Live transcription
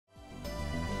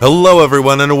Hello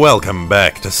everyone and welcome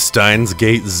back to Steins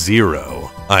Gate 0.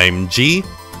 I'm G,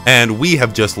 and we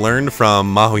have just learned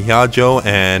from Mahuyajo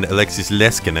and Alexis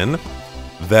Leskinen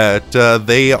that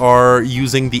they are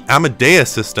using the AMADEUS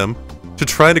system to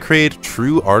try to create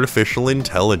true artificial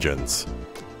intelligence.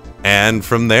 And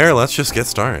from there, let's just get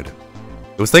started.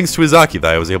 It was thanks to Izaki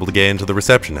that I was able to get into the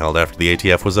reception held after the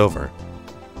ATF was over.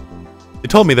 They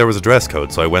told me there was a dress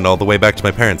code, so I went all the way back to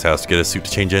my parents' house to get a suit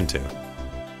to change into.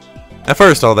 At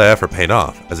first, all that effort paid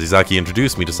off, as Izaki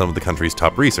introduced me to some of the country's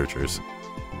top researchers.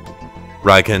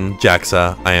 Riken,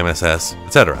 JAXA, IMSS,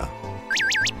 etc.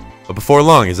 But before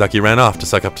long, Izaki ran off to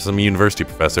suck up to some university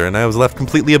professor, and I was left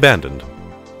completely abandoned.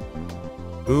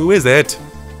 Who is it?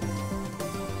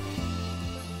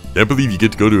 Can't believe you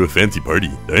get to go to a fancy party.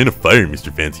 Dying of fire,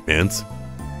 Mr. Fancy Pants.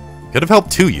 Could have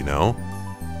helped too, you know.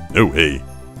 No way.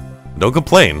 Don't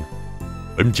complain.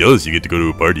 I'm jealous you get to go to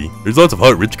a party. There's lots of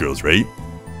hot rich girls, right?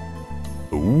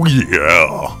 Oh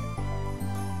yeah!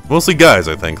 Mostly guys,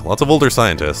 I think. Lots of older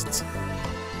scientists.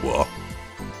 Wow.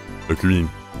 Ocarine,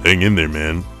 hang in there,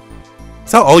 man.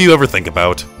 Is that all you ever think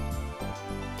about?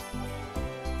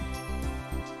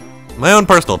 My own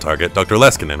personal target, Dr.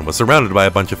 Leskinen, was surrounded by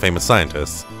a bunch of famous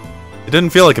scientists. It didn't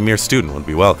feel like a mere student would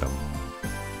be welcome.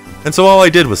 And so all I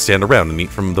did was stand around and eat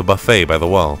from the buffet by the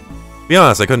wall. To be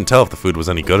honest, I couldn't tell if the food was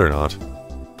any good or not.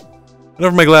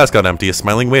 Whenever my glass got empty, a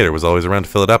smiling waiter was always around to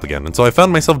fill it up again, and so I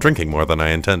found myself drinking more than I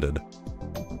intended.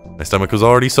 My stomach was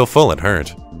already so full it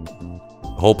hurt.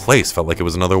 The whole place felt like it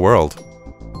was another world.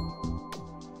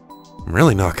 I'm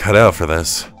really not cut out for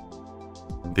this.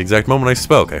 At the exact moment I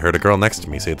spoke, I heard a girl next to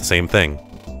me say the same thing.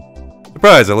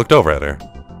 Surprised, I looked over at her.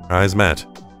 Our eyes met.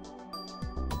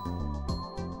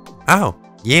 Oh,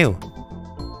 you.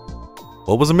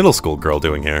 What was a middle school girl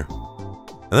doing here?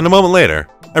 And then a moment later,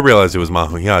 I realized it was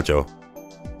Mahuyajo.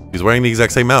 She was wearing the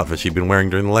exact same outfit she'd been wearing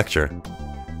during the lecture.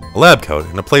 A lab coat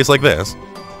in a place like this.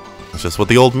 It's just what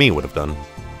the old me would have done.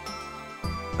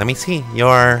 Let me see,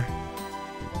 you're...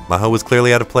 Maho was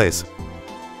clearly out of place.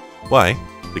 Why?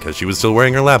 Because she was still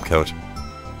wearing her lab coat.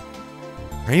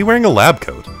 Are you wearing a lab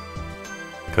coat?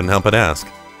 I couldn't help but ask.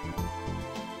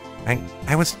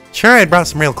 I was sure I'd brought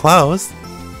some real clothes.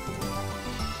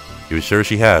 She was sure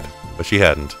she had, but she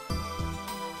hadn't.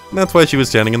 And that's why she was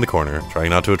standing in the corner,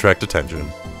 trying not to attract attention.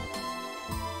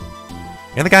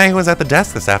 You're the guy who was at the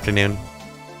desk this afternoon.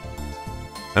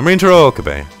 I'm Rintaro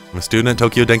Okabe. I'm a student at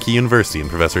Tokyo Denki University in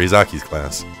Professor Izaki's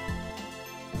class.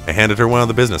 I handed her one of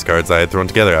the business cards I had thrown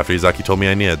together after Izaki told me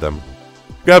I needed them.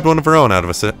 Grabbed one of her own out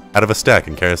of a stack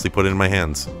and carelessly put it in my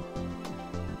hands.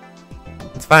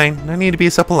 It's fine. No need to be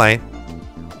so polite.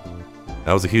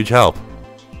 That was a huge help.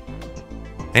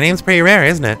 My name's pretty rare,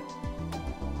 isn't it?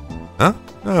 Huh?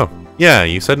 Oh, yeah,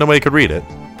 you said nobody could read it.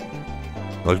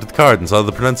 I looked at the card and saw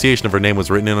the pronunciation of her name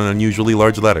was written in unusually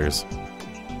large letters.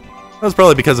 That was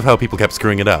probably because of how people kept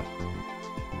screwing it up.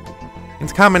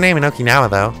 It's a common name in Okinawa,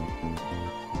 though.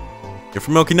 You're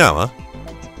from Okinawa?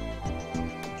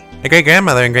 My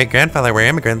great-grandmother and great-grandfather were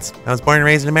immigrants. I was born and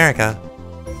raised in America.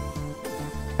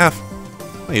 Half.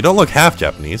 Well, you don't look half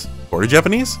Japanese. Quarter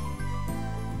Japanese?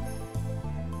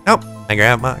 Nope. My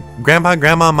grandpa,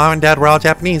 grandma, mom, and dad were all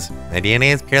Japanese. My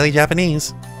DNA is purely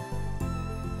Japanese.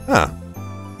 Huh.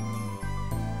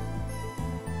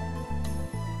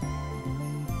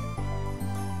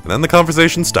 And then the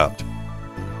conversation stopped.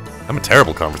 I'm a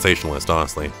terrible conversationalist,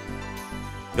 honestly.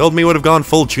 The old me would have gone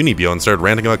full Chunibyo and started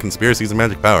ranting about conspiracies and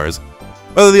magic powers,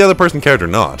 whether the other person cared or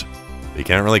not. But you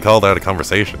can't really call that a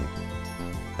conversation.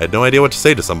 I had no idea what to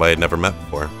say to somebody I'd never met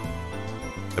before.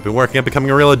 I've been working at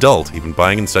becoming a real adult, even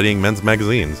buying and studying men's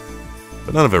magazines,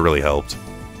 but none of it really helped.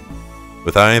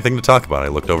 Without anything to talk about, I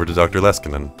looked over to Dr.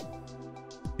 Leskinen.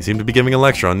 He seemed to be giving a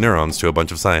lecture on neurons to a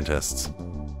bunch of scientists.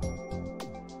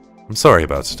 I'm sorry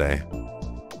about today.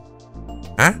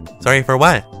 Huh? Sorry for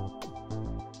what?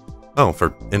 Oh,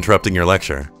 for interrupting your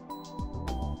lecture.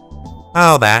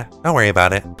 Oh, that. Don't worry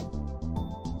about it.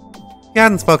 If you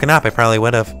hadn't spoken up, I probably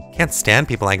would have. Can't stand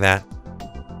people like that.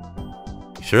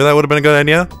 You sure that would have been a good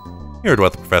idea? You heard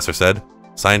what the professor said.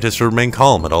 Scientists should remain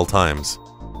calm at all times.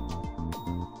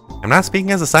 I'm not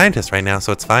speaking as a scientist right now,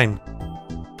 so it's fine.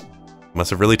 It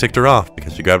must have really ticked her off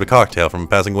because she grabbed a cocktail from a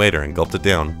passing waiter and gulped it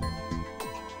down.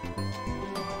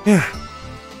 Yeah.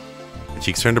 Her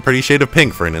cheeks turned a pretty shade of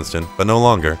pink for an instant, but no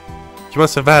longer. She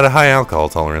must have had a high alcohol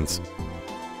tolerance.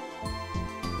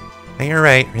 Hey, you're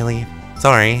right, really.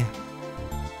 Sorry.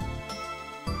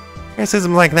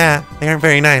 Criticisms like that, they aren't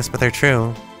very nice, but they're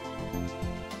true.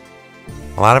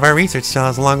 A lot of our research still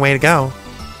has a long way to go.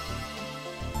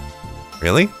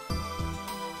 Really?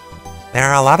 There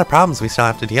are a lot of problems we still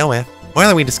have to deal with, more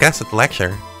than we discussed at the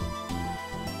lecture.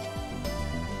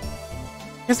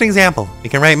 Here's an example. We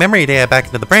can write memory data back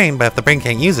into the brain, but if the brain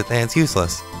can't use it, then it's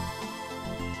useless.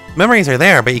 Memories are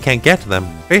there, but you can't get to them.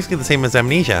 Basically the same as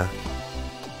amnesia.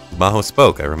 As Maho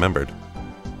spoke, I remembered.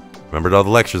 Remembered all the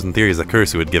lectures and theories that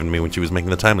Kurisu had given me when she was making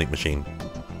the time leap machine.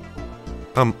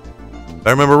 If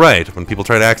I remember right, when people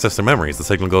try to access their memories, the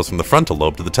signal goes from the frontal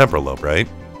lobe to the temporal lobe, right?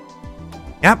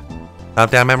 Yep.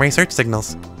 Top-down memory search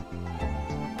signals.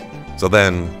 So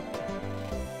then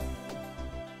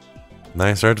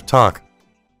I started to talk,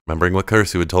 remembering what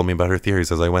Kurisu had told me about her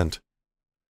theories as I went.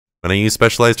 When I used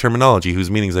specialized terminology whose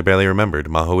meanings I barely remembered,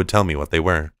 Maho would tell me what they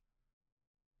were.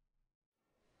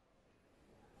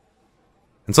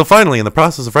 And so finally, in the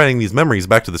process of writing these memories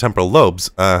back to the temporal lobes,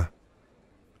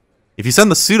 if you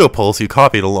send the pseudo-pulse you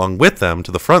copied along with them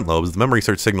to the front lobes, the memory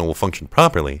search signal will function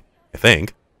properly, I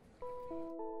think.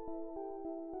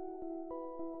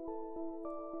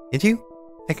 Did you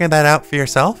figure that out for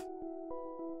yourself?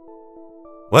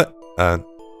 What?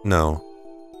 No.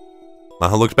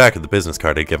 Maho looked back at the business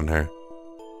card I'd given her.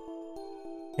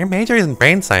 Your major is in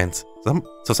brain science.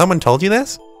 So someone told you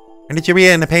this? Or did you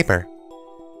read it in a paper?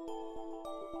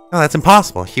 No, that's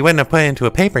impossible. She wouldn't have put it into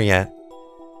a paper yet.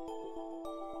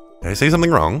 Did I say something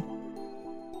wrong?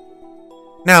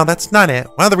 No, that's not it.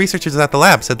 One of the researchers at the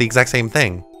lab said the exact same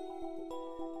thing.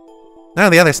 None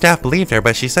of the other staff believed her,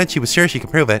 but she said she was sure she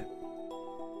could prove it.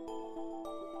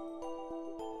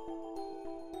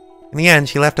 In the end,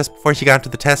 she left us before she got to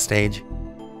the test stage.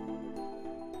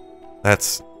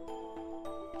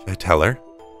 Should I tell her?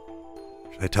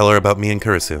 Should I tell her about me and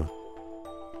Kurisu?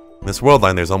 In this world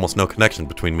line, there's almost no connection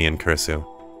between me and Kurisu.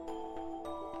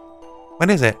 What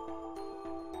is it?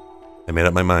 I made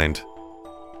up my mind.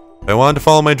 If I wanted to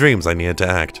follow my dreams, I needed to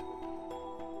act.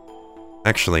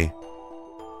 Actually,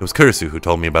 it was Kurisu who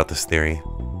told me about this theory.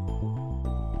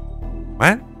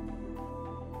 What?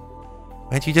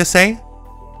 What'd you just say?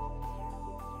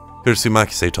 Kurisu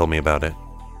Makise told me about it.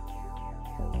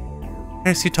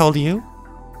 Kurisu told you?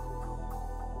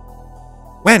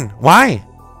 When? Why?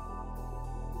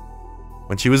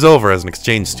 When she was over as an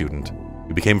exchange student,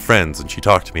 we became friends and she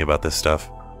talked to me about this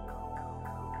stuff.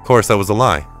 Of course, that was a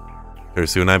lie.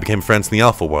 Kurisu and I became friends in the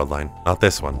Alpha World line, not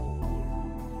this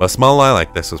one. But a small lie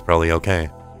like this was probably okay.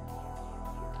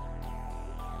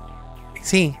 I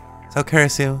see. So,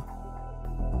 Kurisu.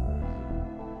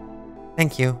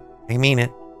 Thank you. I mean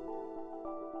it.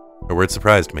 Her words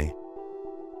surprised me.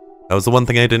 That was the one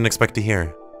thing I didn't expect to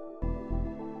hear.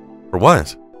 For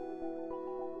what?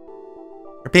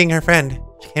 For being her friend.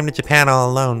 She came to Japan all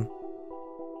alone.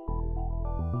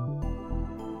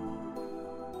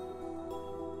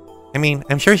 I mean,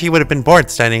 I'm sure she would have been bored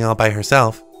studying all by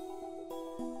herself.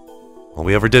 All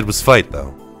we ever did was fight,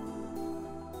 though.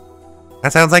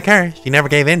 That sounds like her. She never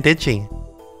gave in, did she?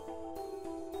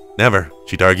 Never.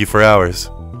 She'd argue for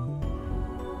hours.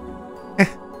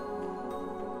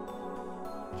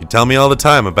 She'd tell me all the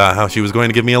time about how she was going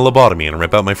to give me a lobotomy and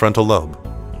rip out my frontal lobe.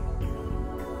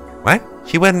 What?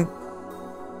 She wouldn't...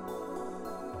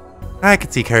 I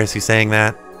could see Kurisu saying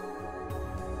that.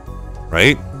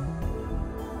 Right?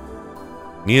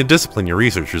 You need to discipline your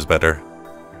researchers better.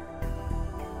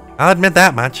 I'll admit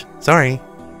that much. Sorry.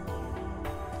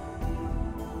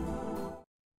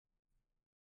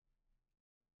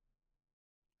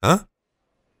 Huh?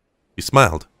 She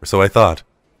smiled, or so I thought,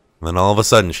 and then all of a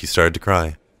sudden she started to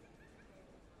cry.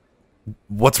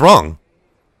 What's wrong?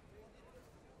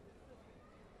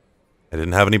 I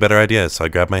didn't have any better ideas, so I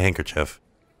grabbed my handkerchief.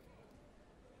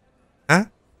 Huh?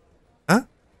 Huh?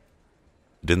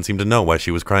 She didn't seem to know why she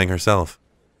was crying herself.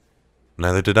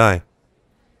 Neither did I.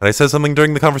 Had I said something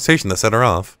during the conversation that set her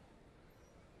off?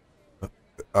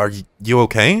 Are you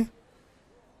okay?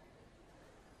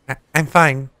 I'm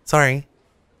fine. Sorry.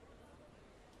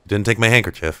 She didn't take my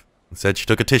handkerchief. Instead, she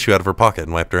took a tissue out of her pocket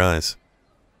and wiped her eyes.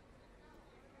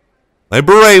 My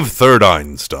brave third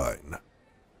Einstein.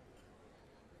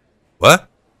 What?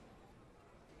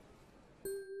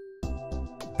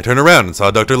 I turned around and saw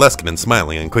Dr. Leskinen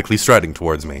smiling and quickly striding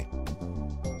towards me.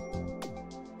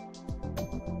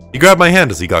 He grabbed my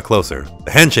hand as he got closer.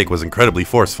 The handshake was incredibly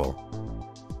forceful.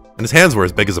 And his hands were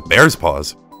as big as a bear's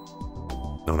paws.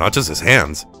 No, not just his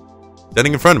hands.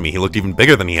 Standing in front of me, he looked even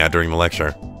bigger than he had during the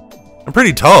lecture. I'm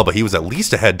pretty tall, but he was at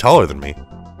least a head taller than me.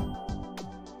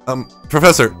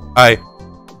 Professor,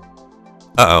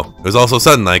 Uh-oh. It was all so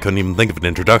sudden that I couldn't even think of an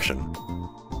introduction.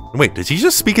 Wait, did he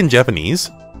just speak in Japanese?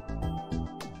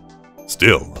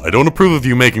 Still, I don't approve of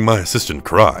you making my assistant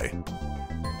cry.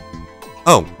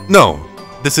 Oh, no.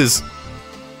 This is...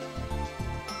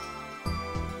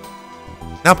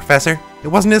 No, Professor. It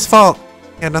wasn't his fault.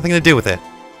 He had nothing to do with it.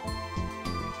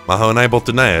 Maho and I both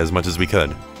denied it as much as we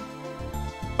could.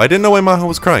 I didn't know why Maho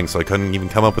was crying, so I couldn't even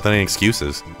come up with any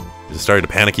excuses. I just started to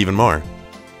panic even more.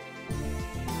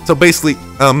 So basically,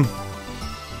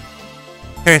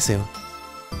 Kurisu.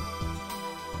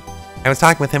 I was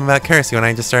talking with him about Kurisu and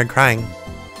I just started crying.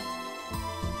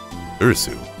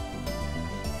 Kurisu.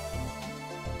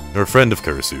 You're a friend of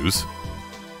Kurisu's.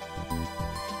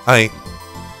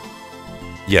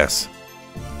 Yes.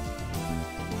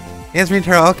 He has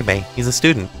Rintaro Okabe. He's a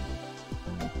student.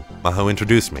 Maho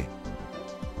introduced me.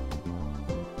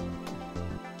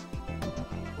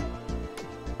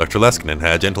 Dr. Leskinen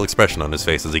had a gentle expression on his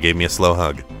face as he gave me a slow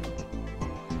hug.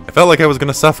 I felt like I was going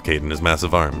to suffocate in his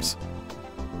massive arms.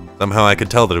 Somehow I could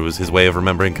tell that it was his way of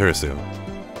remembering Kurisu.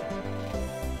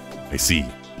 I see.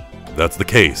 If that's the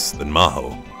case, then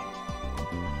Maho.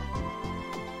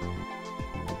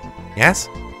 Yes?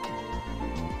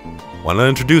 Why not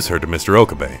introduce her to Mr.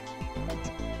 Okabe?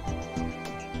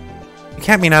 You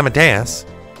can't mean Amadeus.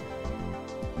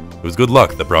 It was good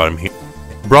luck that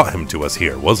brought him to us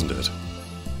here, wasn't it?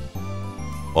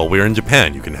 While we're in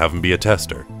Japan, you can have him be a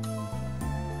tester.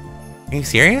 Are you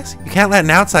serious? You can't let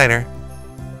an outsider.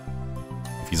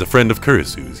 If he's a friend of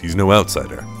Kurisu's, he's no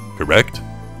outsider, correct?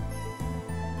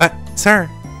 But, sir.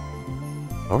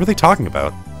 What were they talking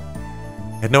about?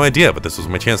 I had no idea, but this was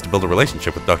my chance to build a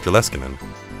relationship with Dr. Leskinen.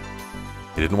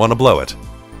 I didn't want to blow it.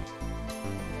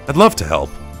 I'd love to help.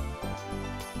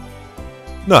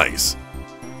 Nice.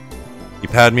 He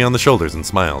patted me on the shoulders and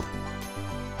smiled.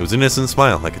 It was an innocent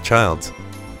smile, like a child's.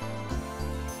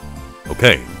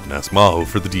 Okay, and ask Maho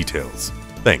for the details.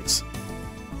 Thanks.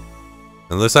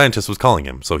 Another scientist was calling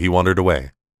him, so he wandered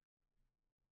away.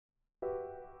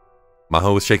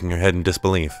 Maho was shaking her head in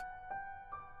disbelief.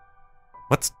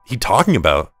 What's he talking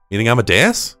about? Meeting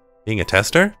Amadeus? Being a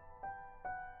tester?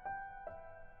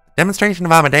 The demonstration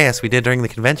of Amadeus we did during the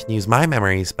convention used my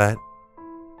memories, but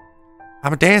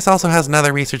Amadeus also has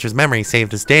another researcher's memory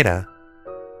saved as data.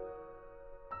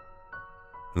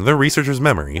 Another researcher's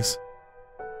memories?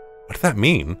 What did that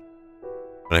mean?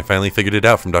 When I finally figured it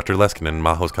out from Dr. Leskinen and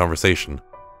Maho's conversation,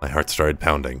 my heart started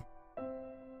pounding.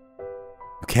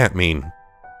 You can't mean...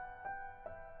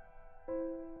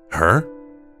 her?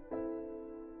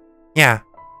 Yeah.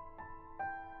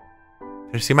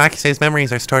 Tsumakise's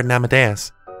memories are stored in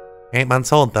Amadeus. They're 8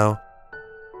 months old, though.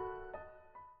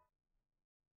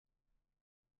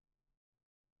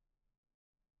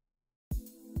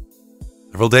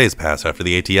 Several days passed after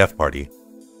the ATF party.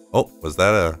 Oh, was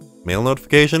that a mail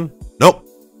notification? Nope!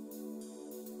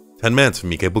 10 minutes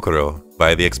from Ikebukuro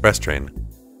via the express train.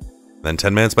 Then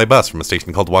 10 minutes by bus from a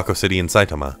station called Wako City in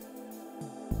Saitama.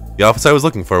 The office I was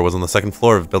looking for was on the second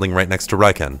floor of a building right next to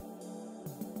Raiken.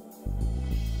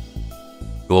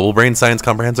 Global Brain Science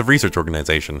Comprehensive Research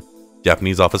Organization,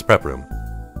 Japanese Office Prep Room.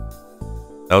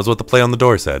 That was what the play on the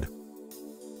door said.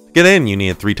 To get in, you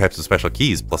needed 3 types of special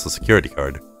keys plus a security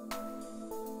card.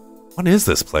 What is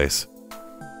this place?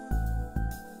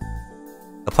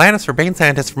 The plan is for brain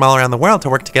scientists from all around the world to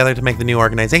work together to make the new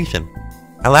organization.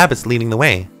 Our lab is leading the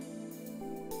way.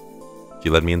 She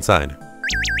led me inside.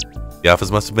 The office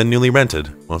must have been newly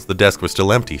rented. Most of the desks were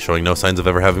still empty, showing no signs of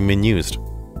ever having been used.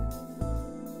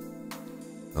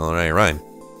 Alright, Ryan.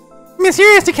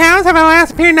 Mysterious accounts have at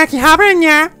last appeared in Akihabara,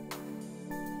 yeah?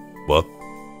 What?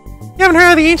 You haven't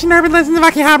heard of the ancient urban legends of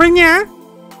Akihabara, yeah?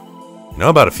 I know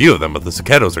about a few of them, but the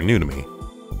cicados are new to me.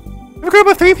 A group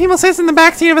of 3 people sits in the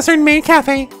backseat of a certain maid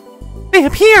cafe. They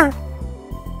appear.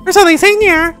 Or so they say,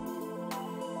 yeah.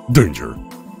 Danger.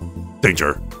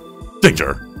 Danger.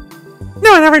 Danger.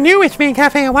 No one ever knew which maid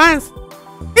cafe it was.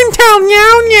 Until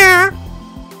now, yeah.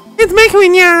 It's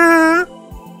Makui, yeah.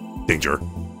 Danger.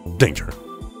 Danger.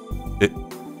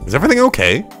 Is everything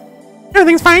okay?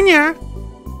 Everything's fine, yeah.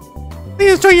 They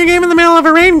destroy your game in the middle of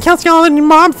a raid and kill all the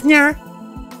mobs, yeah.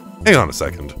 Hang on a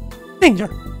second. Danger.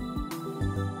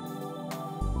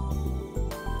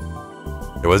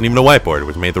 There wasn't even a whiteboard,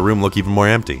 which made the room look even more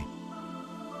empty.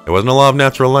 There wasn't a lot of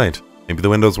natural light. Maybe the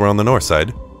windows were on the north side.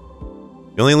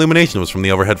 The only illumination was from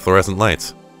the overhead fluorescent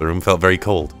lights. The room felt very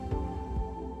cold.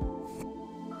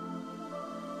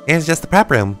 It's just the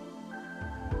prep room.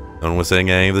 No one was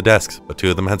sitting at any of the desks, but 2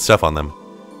 of them had stuff on them.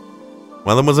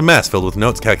 One of them was a mess filled with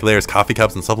notes, calculators, coffee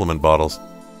cups, and supplement bottles.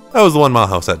 That was the one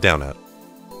Maho sat down at.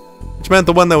 Which meant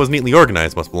the one that was neatly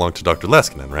organized must belong to Dr.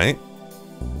 Leskinen, right?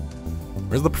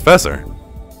 Where's the professor?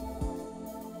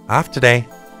 Off today.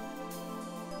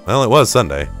 Well, it was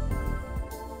Sunday.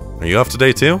 Are you off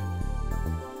today too?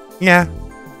 Yeah.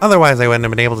 Otherwise, I wouldn't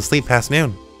have been able to sleep past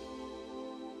noon.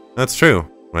 That's true.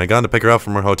 When I'd gone to pick her up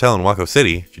from her hotel in Wako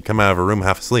City, she'd come out of her room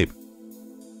half asleep.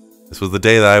 This was the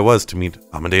day that I was to meet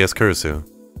Amadeus Kurisu.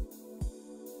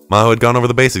 Maho had gone over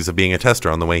the basics of being a tester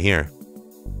on the way here.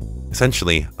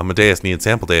 Essentially, Amadeus needed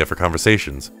sample data for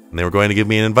conversations, and they were going to give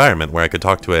me an environment where I could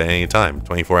talk to it at any time,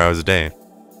 24 hours a day.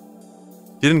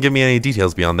 She didn't give me any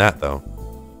details beyond that, though.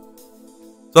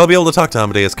 So I'll be able to talk to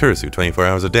Amadeus Kurisu 24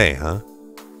 hours a day, huh?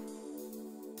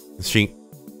 Is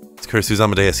Kurisu's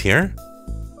Amadeus here?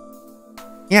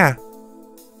 Yeah.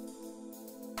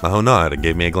 Maho nodded and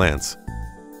gave me a glance.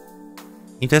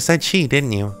 You just said she,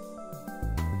 didn't you?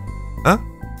 Huh?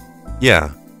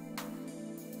 Yeah.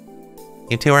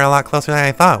 You two were a lot closer than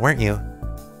I thought, weren't you?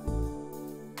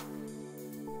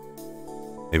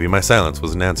 Maybe my silence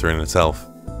was an answer in itself.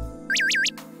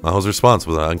 Maho's response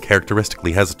was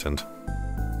uncharacteristically hesitant.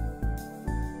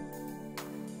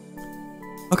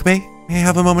 Okay, may I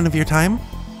have a moment of your time?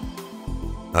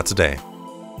 Not today.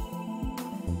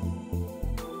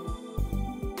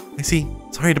 I see.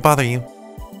 Sorry to bother you.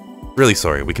 Really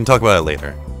sorry, we can talk about it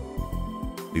later.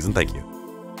 Please and thank you.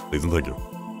 Please and thank you.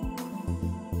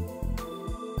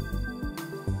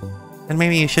 Then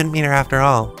maybe you shouldn't meet her after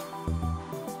all.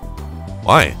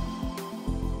 Why?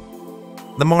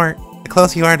 The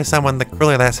closer you are to someone, the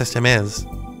crueler that system is.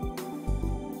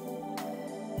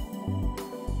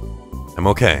 I'm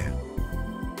okay.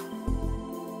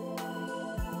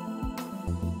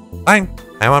 Fine.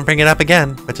 I won't bring it up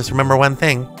again, but just remember one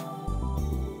thing.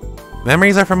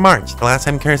 Memories are from March, the last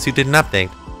time Kurisu did an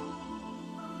update.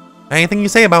 Anything you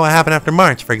say about what happened after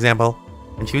March, for example,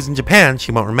 when she was in Japan,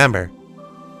 she won't remember.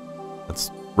 That's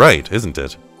right, isn't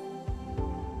it?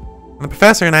 And the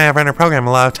professor and I have run our program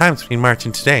a lot of times between March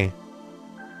and today.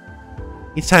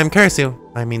 Each time the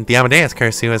Amadeus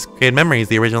Kurisu, has created memories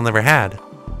the original never had.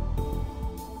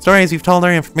 Stories we've told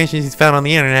her, information she's found on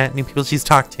the internet, new people she's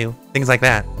talked to, things like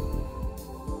that.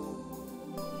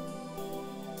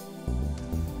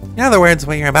 In other words,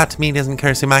 what you're about to meet isn't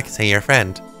Kurisu Makise, your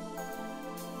friend.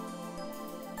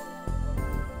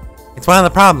 It's one of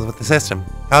the problems with the system.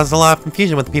 It causes a lot of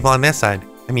confusion with the people on this side.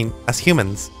 I mean, us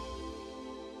humans.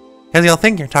 Because you'll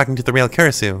think you're talking to the real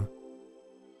Kurisu.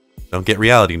 Don't get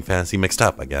reality and fantasy mixed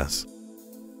up, I guess.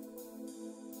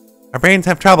 Our brains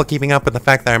have trouble keeping up with the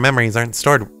fact that our memories aren't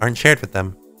shared with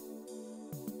them.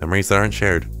 Memories that aren't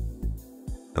shared.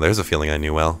 Now there's a feeling I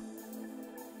knew well.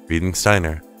 Reading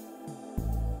Steiner.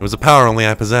 It was a power only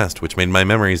I possessed, which made my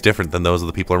memories different than those of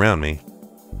the people around me.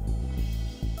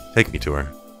 Take me to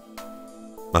her.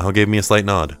 Maho gave me a slight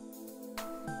nod.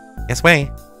 Yes,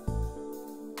 way.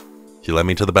 She led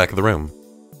me to the back of the room.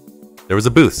 There was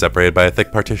a booth separated by a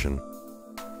thick partition.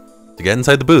 To get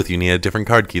inside the booth, you need a different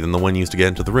card key than the one used to get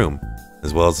into the room,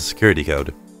 as well as a security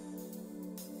code.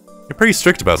 You're pretty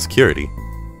strict about security.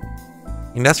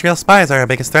 Industrial spies are our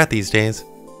biggest threat these days.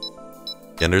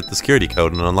 You entered the security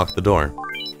code and unlocked the door.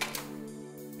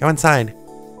 Go inside.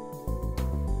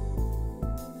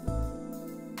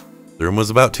 The room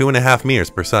was about 2.5 meters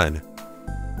per side.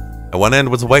 At one end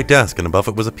was a white desk, and above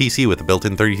it was a PC with a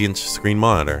built-in 30-inch screen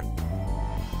monitor.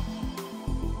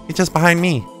 It's just behind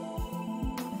me.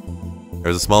 There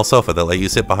was a small sofa that let you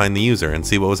sit behind the user and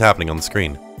see what was happening on the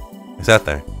screen. I sat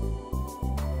there.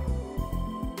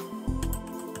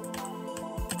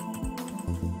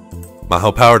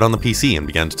 Maho powered on the PC and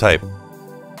began to type.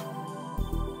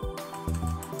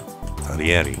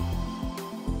 Salieri.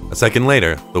 A second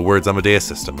later, the words Amadeus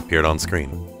system appeared on screen.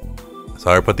 I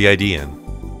saw her put the ID in.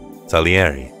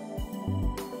 Salieri.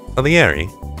 Salieri?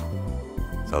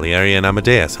 Salieri and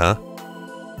Amadeus, huh?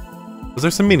 Was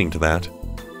there some meaning to that?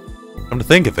 Come to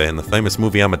think of it, in the famous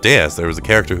movie Amadeus, there was a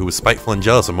character who was spiteful and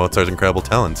jealous of Mozart's incredible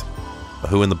talent, but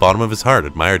who in the bottom of his heart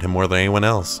admired him more than anyone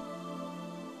else.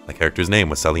 That character's name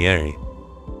was Salieri.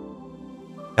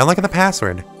 Now look at the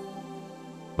password.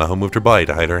 Maho moved her body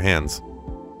to hide her hands.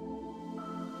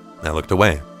 I looked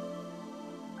away.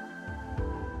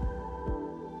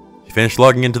 She finished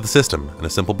logging into the system, and a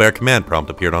simple bare command prompt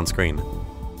appeared on screen.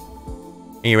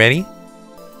 Are you ready?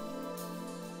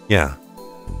 Yeah.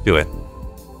 Do it.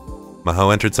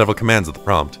 Maho entered several commands at the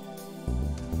prompt.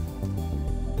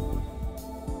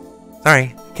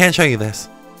 Sorry, I can't show you this.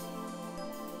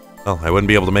 Well, I wouldn't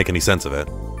be able to make any sense of it.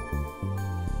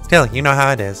 Still, you know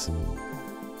how it is.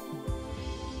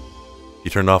 She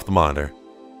turned off the monitor,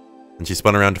 and she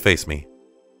spun around to face me.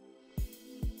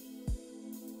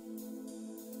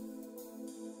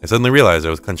 I suddenly realized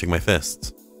I was clenching my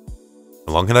fists.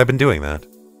 How long had I been doing that?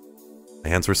 My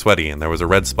hands were sweaty, and there was a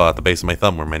red spot at the base of my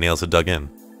thumb where my nails had dug in.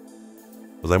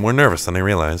 Was I more nervous than I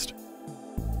realized?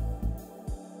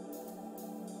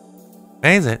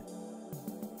 Why is it?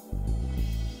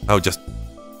 Oh, just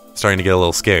starting to get a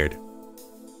little scared.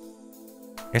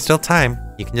 There's still time.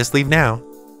 You can just leave now.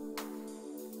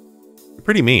 You're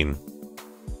pretty mean.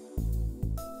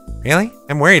 Really?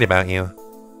 I'm worried about you.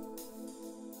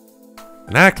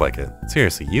 And act like it.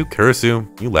 Seriously, you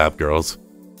Kurisu, you lab girls.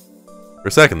 For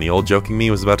a second, the old joking me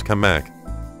was about to come back.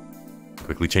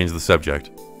 Quickly changed the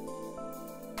subject.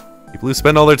 People who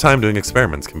spend all their time doing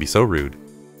experiments can be so rude.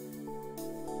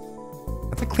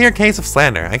 That's a clear case of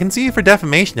slander. I can sue you for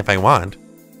defamation if I want.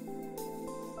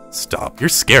 Stop, you're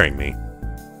scaring me.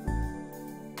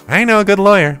 I know a good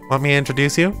lawyer. Want me to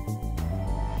introduce you?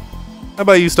 How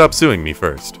about you stop suing me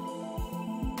first?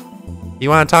 You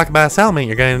want to talk about a settlement,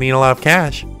 you're going to need a lot of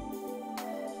cash.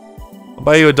 I'll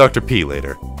buy you a Dr. P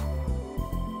later.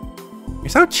 You're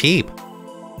so cheap.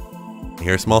 I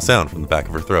hear a small sound from the back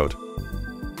of her throat.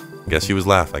 I guess she was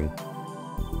laughing.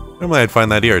 Normally I'd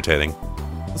find that irritating.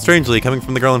 But strangely, coming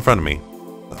from the girl in front of me.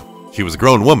 Well, she was a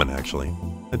grown woman, actually.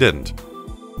 I didn't.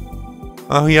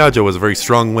 Aoyajo was very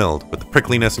strong-willed, with the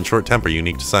prickliness and short temper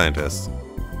unique to scientists.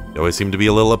 She always seemed to be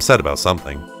a little upset about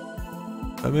something.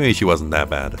 But maybe she wasn't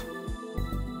that bad.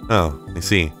 Oh, I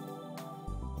see.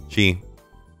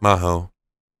 Maho.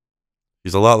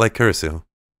 She's a lot like Kurisu.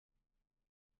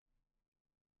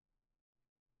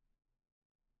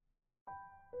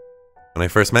 When I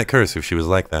first met Kurisu, she was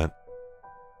like that.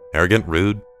 Arrogant,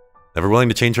 rude, never willing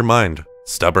to change her mind,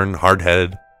 stubborn,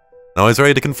 hard-headed, and always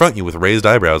ready to confront you with raised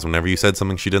eyebrows whenever you said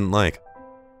something she didn't like.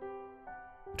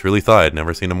 I truly thought I'd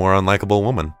never seen a more unlikable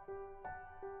woman.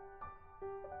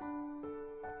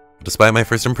 But despite my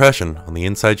first impression, on the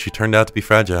inside she turned out to be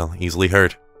fragile, easily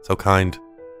hurt, so kind,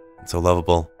 and so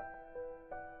lovable.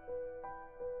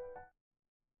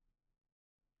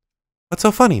 What's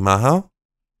so funny, Maho? I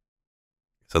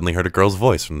suddenly heard a girl's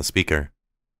voice from the speaker.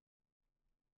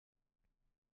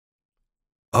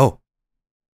 Oh!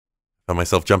 I found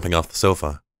myself jumping off the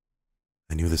sofa.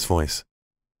 I knew this voice.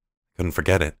 I couldn't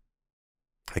forget it.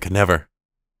 I could never.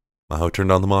 Maho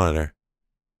turned on the monitor.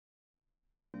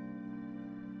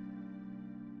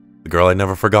 The girl I'd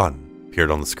never forgotten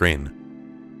appeared on the screen.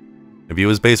 The view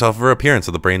was based off of her appearance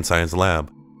at the brain science lab,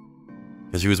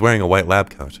 because she was wearing a white lab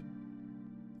coat.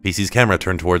 PC's camera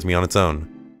turned towards me on its own.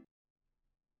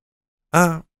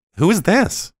 Who is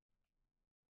this?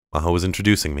 Maho was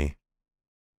introducing me,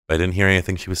 but I didn't hear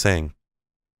anything she was saying.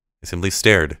 I simply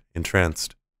stared,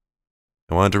 entranced.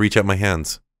 I wanted to reach out my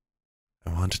hands.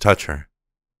 I wanted to touch her.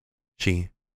 She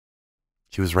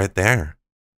was right there.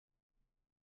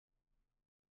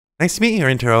 Nice to meet you,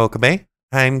 Intero Okabe.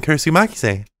 I'm Kurisu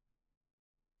Makise.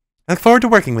 I look forward to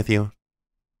working with you.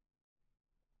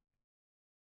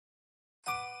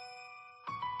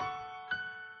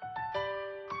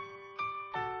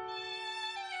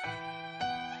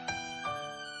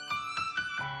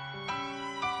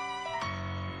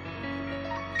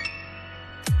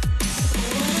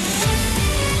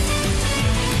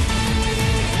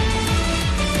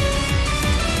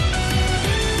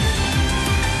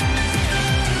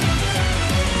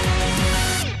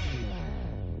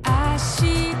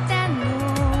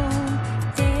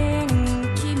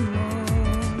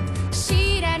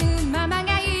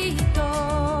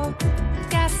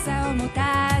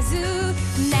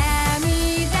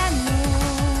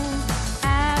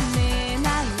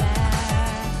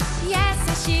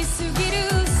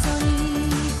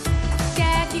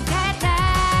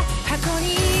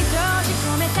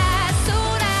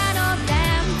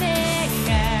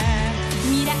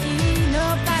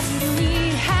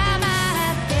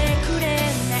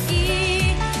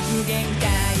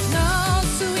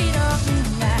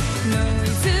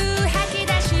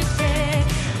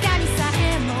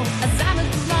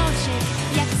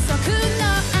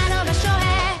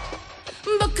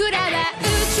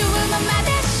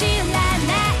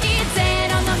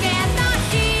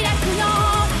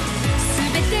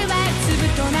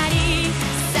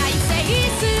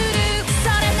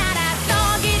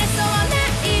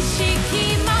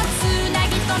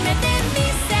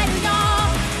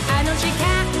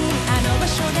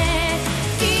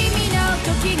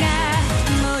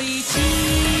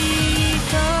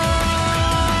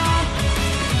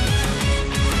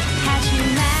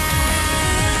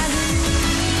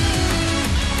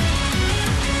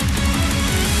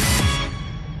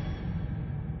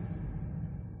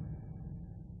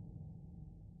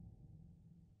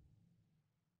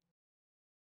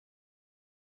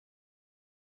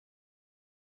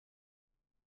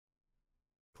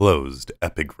 Closed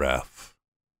epigraph.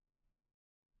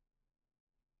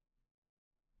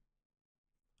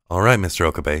 Alright, Mr.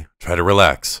 Okabe, try to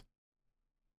relax.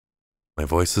 My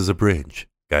voice is a bridge,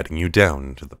 guiding you down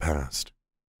into the past.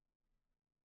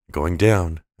 Going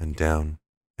down, and down,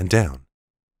 and down,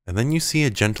 and then you see a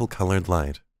gentle colored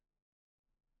light.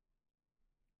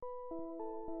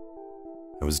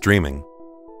 I was dreaming.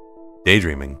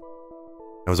 Daydreaming.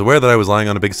 I was aware that I was lying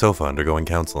on a big sofa undergoing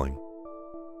counseling.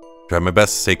 Tried my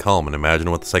best to stay calm and imagine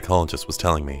what the psychologist was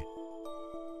telling me.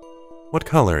 What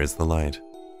color is the light?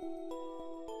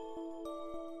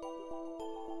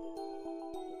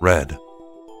 Red.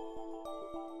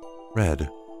 Red.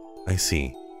 I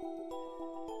see.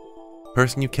 The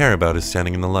person you care about is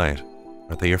standing in the light.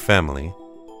 Are they your family?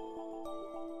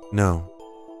 No.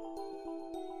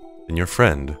 Then your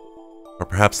friend? Or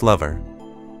perhaps lover?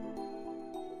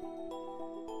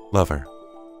 Lover.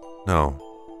 No.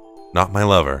 Not my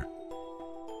lover.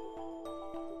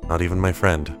 Not even my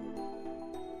friend.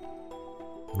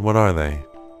 And what are they?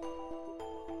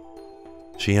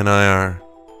 She and I are...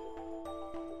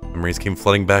 Memories came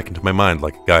flooding back into my mind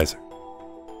like a geyser.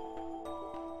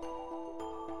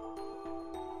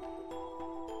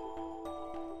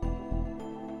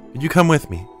 Could you come with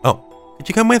me? Oh, could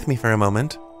you come with me for a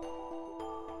moment?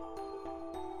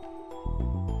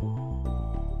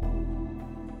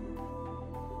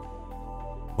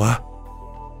 What?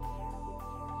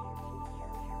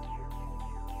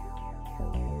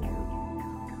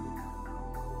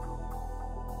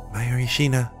 My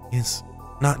Yorishina is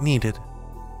not needed.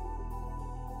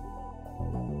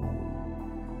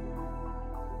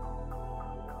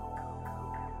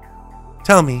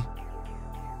 Tell me.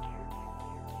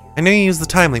 I know you use the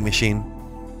time leap machine.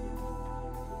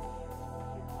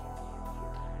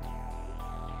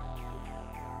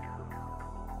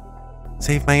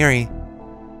 Save Mayuri.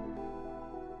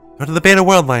 Go to the Beta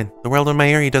World Line, the world where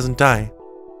Mayuri doesn't die.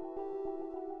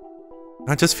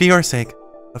 Not just for your sake,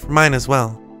 but for mine as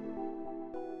well.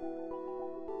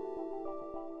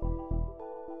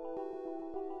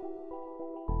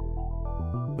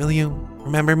 Will you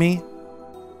remember me?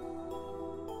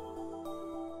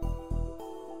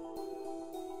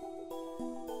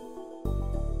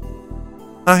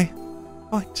 I'm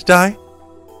going to die.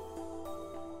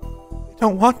 I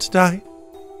don't want to die.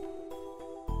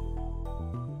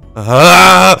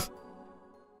 Ah!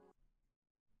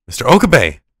 Mr.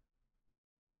 Okabe!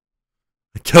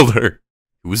 I killed her.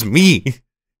 It was me. It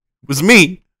was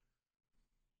me.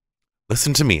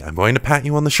 Listen to me. I'm going to pat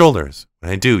you on the shoulders.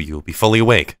 When I do, you will be fully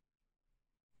awake.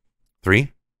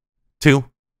 3, 2,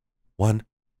 1,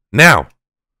 now!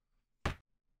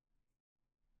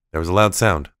 There was a loud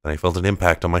sound, and I felt an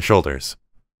impact on my shoulders.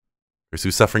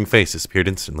 Ursu's suffering face disappeared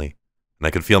instantly, and I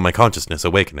could feel my consciousness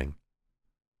awakening.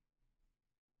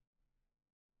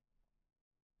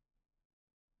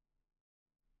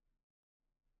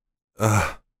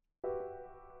 Ugh. I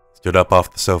stood up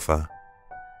off the sofa.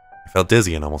 I felt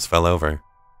dizzy and almost fell over.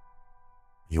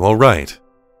 You all right?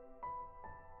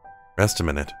 Rest a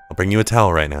minute. I'll bring you a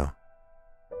towel right now.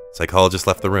 The psychologist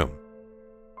left the room.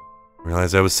 I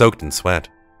realized I was soaked in sweat.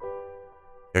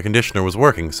 The air conditioner was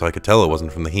working, so I could tell it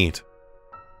wasn't from the heat.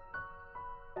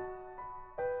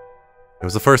 It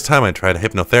was the first time I'd tried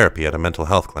hypnotherapy at a mental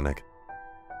health clinic.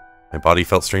 My body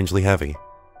felt strangely heavy.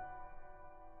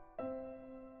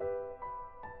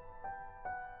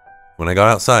 When I got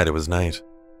outside, it was night.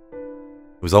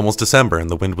 It was almost December and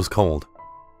the wind was cold.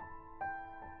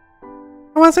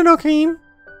 Was it okay?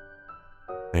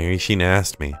 Mayuri Shina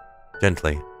asked me,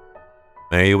 gently.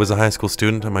 Mayuri was a high school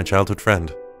student and my childhood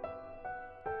friend.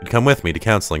 She'd come with me to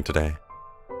counseling today.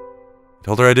 I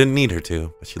told her I didn't need her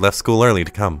to, but she left school early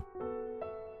to come.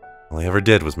 All I ever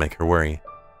did was make her worry.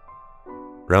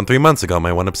 Around 3 months ago,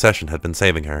 my one obsession had been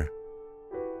saving her.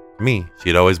 To me, she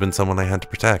had always been someone I had to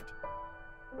protect.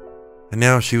 And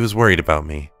now she was worried about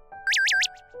me.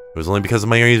 It was only because of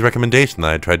Mayuri's recommendation that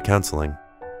I had tried counseling.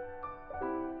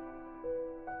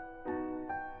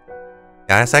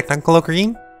 Got a sec, Uncle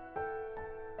Ocarine?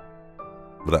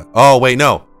 But oh, wait,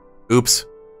 no. Oops.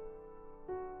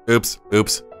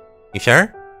 Oops. You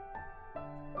sure?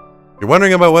 If you're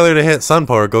wondering about whether to hit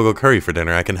Sunpo or Gogo Curry for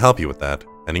dinner, I can help you with that.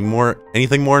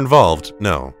 Anything more involved?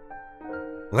 No.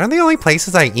 Well, they're the only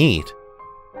places I eat.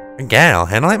 Forget it, I'll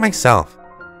handle it myself.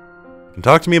 You can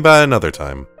talk to me about it another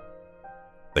time.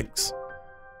 Thanks.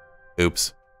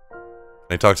 Oops.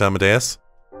 Can I talk to Amadeus?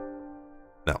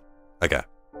 No. Okay.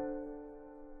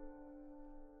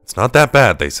 It's not that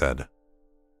bad, they said.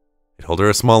 I told her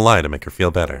a small lie to make her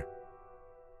feel better.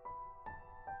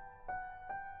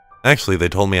 Actually, they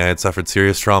told me I had suffered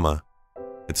serious trauma.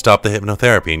 They'd stopped the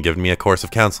hypnotherapy and given me a course of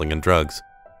counseling and drugs.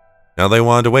 Now they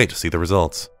wanted to wait to see the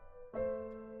results.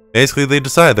 Basically, they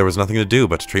decided there was nothing to do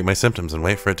but to treat my symptoms and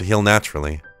wait for it to heal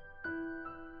naturally.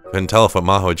 Couldn't tell if what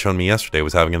Maho had shown me yesterday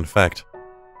was having an effect.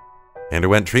 I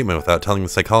underwent treatment without telling the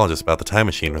psychologist about the time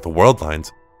machine or the world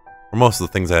lines, or most of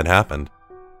the things that had happened.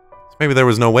 So maybe there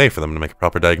was no way for them to make a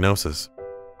proper diagnosis.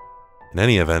 In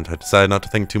any event, I decided not to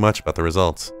think too much about the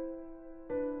results.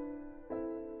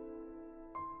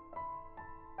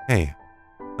 Hey,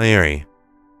 Mayuri.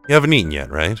 You haven't eaten yet,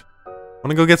 right?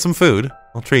 Wanna go get some food?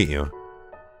 I'll treat you.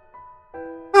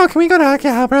 Oh, can we go to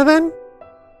Akihabara then?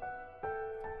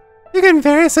 Yuka and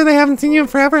Ferris said they haven't seen you in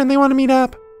forever and they want to meet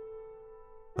up.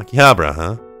 Akihabara,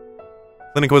 huh?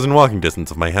 Clinic was in walking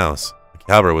distance of my house.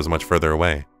 Akihabara was much further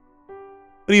away.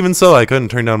 But even so, I couldn't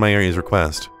turn down Mayuri's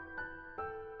request.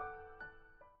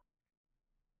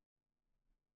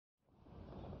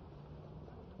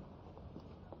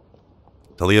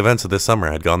 Till the events of this summer,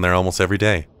 I'd gone there almost every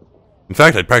day. In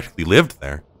fact, I'd practically lived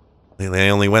there. Lately, I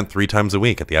only went 3 times a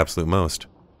week at the absolute most.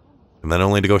 And then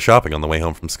only to go shopping on the way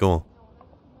home from school.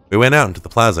 We went out into the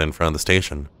plaza in front of the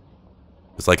station.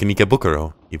 Just like in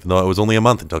Ikebukuro, even though it was only a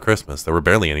month until Christmas, there were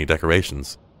barely any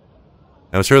decorations.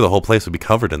 I was sure the whole place would be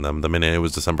covered in them the minute it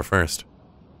was December 1st.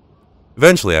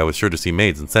 Eventually, I was sure to see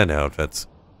maids in Santa outfits.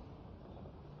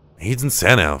 Maids in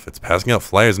Santa outfits passing out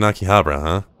flyers in Akihabara,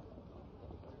 huh?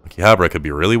 Akihabara could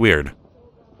be really weird.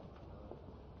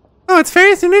 Oh, it's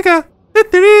Ferris and Yuka!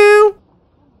 Doo-doo-doo!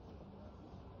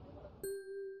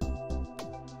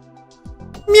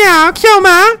 Meow,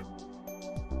 Kyoma!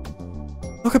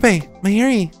 Okabe,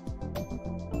 Mayuri.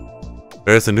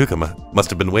 Ferris and Nuka must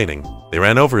have been waiting. They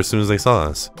ran over as soon as they saw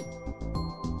us.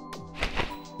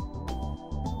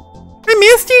 I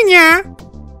missed you, Nya!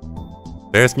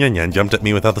 Ferris Nyan jumped at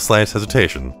me without the slightest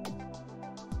hesitation.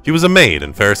 She was a maid,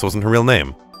 and Ferris wasn't her real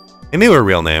name. I knew her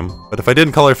real name, but if I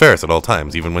didn't call her Ferris at all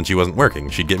times, even when she wasn't working,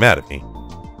 she'd get mad at me.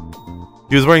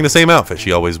 She was wearing the same outfit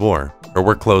she always wore, her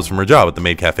work clothes from her job at the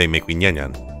maid cafe Mayqueen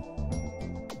Nyan.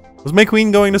 Was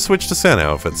Mayqueen going to switch to Santa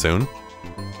outfit soon?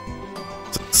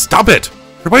 Stop it!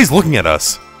 Everybody's looking at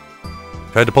us!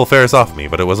 Tried to pull Ferris off me,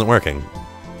 but it wasn't working.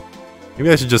 Maybe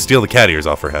I should just steal the cat ears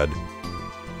off her head.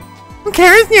 Who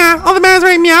cares, Nya? All that matters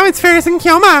right meow, it's Ferris and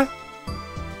Kyoma.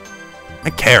 I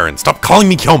care, and stop calling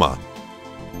me Kyoma!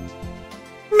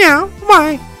 Meow,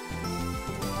 why?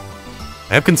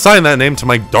 I have consigned that name to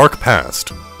my dark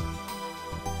past.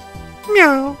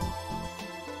 Meow.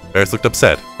 Ferris looked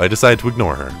upset, but I decided to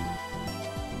ignore her.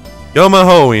 Kyoma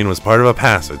Halloween was part of a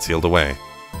past I'd sealed away.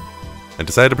 I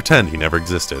decided to pretend he never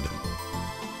existed.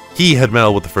 He had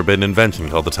meddled with the forbidden invention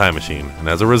called the Time Machine, and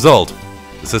as a result,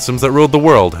 the systems that ruled the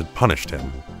world had punished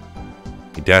him.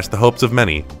 He dashed the hopes of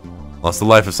many, lost the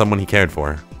life of someone he cared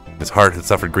for. His heart had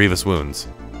suffered grievous wounds.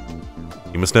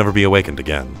 He must never be awakened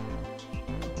again.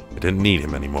 I didn't need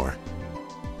him anymore.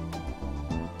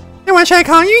 And what should I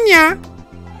call you, Nya?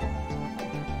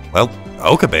 Well,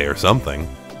 Okabe or something.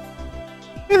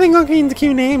 I think Okabe's a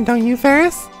cute name, don't you,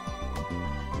 Ferris?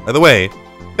 By the way,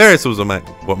 Ferris was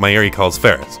what Mayuri calls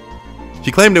Ferris.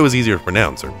 She claimed it was easier to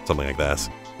pronounce, or something like that.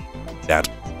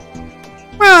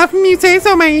 Well, if you say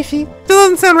so, Maishi. Still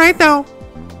doesn't sound right, though.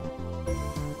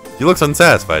 She looks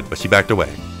unsatisfied, but she backed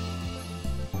away.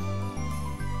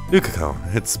 Yukiko,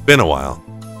 it's been a while.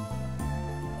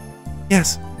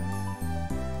 Yes.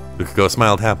 Yukiko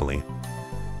smiled happily.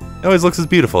 He always looks as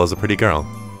beautiful as a pretty girl.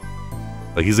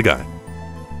 But he's a guy.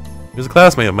 He was a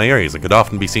classmate of Mayuri's and could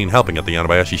often be seen helping at the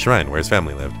Yanabayashi Shrine where his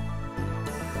family lived.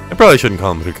 I probably shouldn't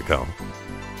call him Yukiko.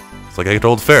 It's like I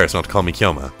told Ferris not to call me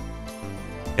Kyoma.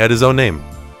 He had his own name,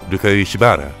 Ruka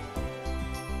Ishibara.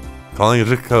 Calling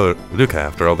Yukiko Ruka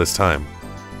after all this time.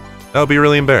 That would be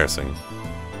really embarrassing.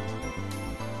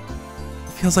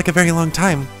 Feels like a very long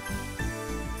time.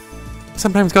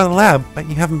 Sometimes go to the lab, but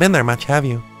you haven't been there much, have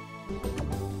you?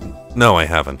 No, I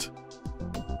haven't.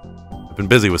 I've been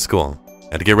busy with school.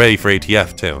 I had to get ready for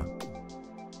ATF, too.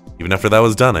 Even after that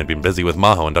was done, I'd been busy with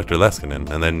Maho and Dr. Leskinen,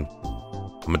 and then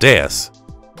Amadeus.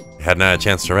 I hadn't had a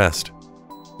chance to rest.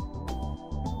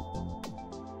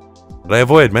 But I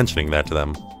avoided mentioning that to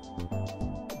them.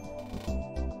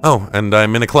 Oh, and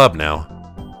I'm in a club now.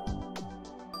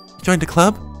 You joined a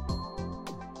club?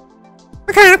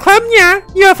 What kind of club? Yeah,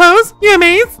 UFOs?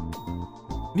 UMAs?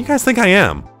 What do you guys think I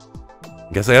am?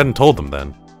 I guess I hadn't told them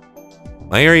then.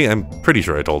 Mayuri, I'm pretty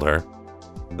sure I told her.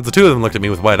 As the two of them looked at me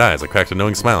with wide eyes, I cracked a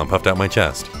knowing smile and puffed out my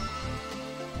chest.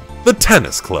 The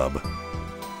tennis club.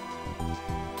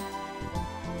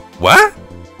 What?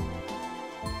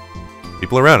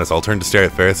 People around us all turned to stare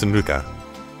at Ferris and Ruka.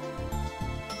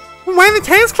 Why the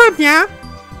tennis club, yeah?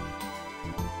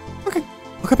 Okay,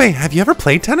 Okabe, have you ever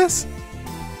played tennis?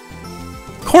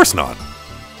 Of course not.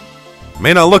 I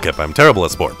may not look it, but I'm terrible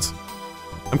at sports.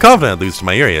 I'm confident I'd lose to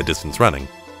Mayuri at distance running.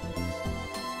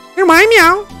 And why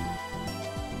meow?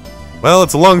 Well,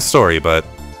 it's a long story, but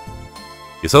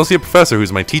the associate professor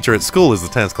who's my teacher at school is the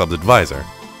tennis club's advisor,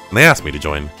 and they asked me to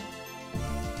join.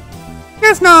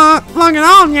 That's not long at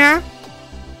all, yeah?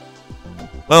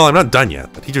 Well, I'm not done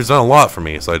yet. The teacher's done a lot for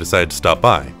me, so I decided to stop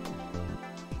by.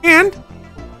 And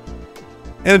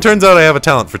And it turns out I have a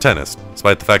talent for tennis,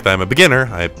 despite the fact that I'm a beginner,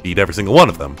 I beat every single one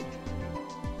of them.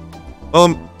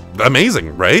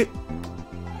 Amazing, right?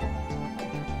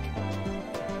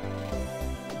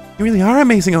 You really are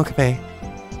amazing, Okabe.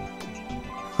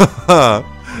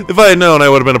 If I had known, I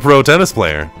would have been a pro tennis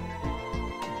player.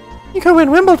 You could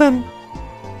win Wimbledon.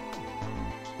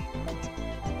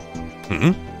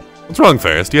 What's wrong,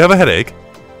 Ferris? Do you have a headache?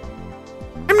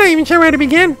 I'm not even sure where to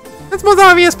begin. That's the most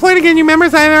obvious play to get new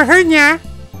members I've ever heard, yeah.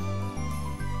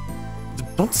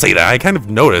 Don't say that. I kind of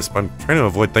noticed, but I'm trying to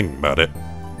avoid thinking about it.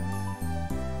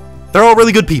 They're all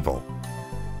really good people.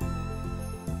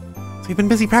 So you've been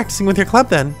busy practicing with your club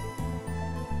then?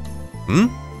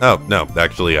 Oh, no,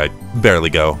 actually, I barely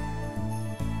go.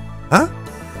 Huh?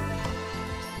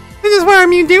 This is what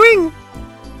are you doing?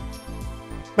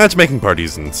 Matchmaking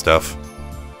parties and stuff.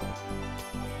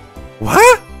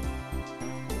 What?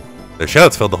 Their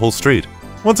shouts filled the whole street.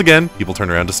 Once again, people turned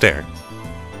around to stare.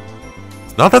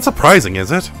 It's not that surprising, is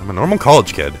it? I'm a normal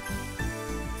college kid.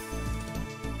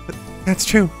 But that's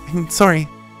true. I'm sorry.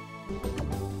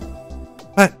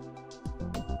 But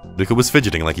Luca was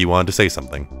fidgeting like he wanted to say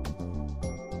something.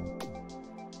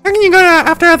 how can you go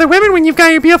after other women when you've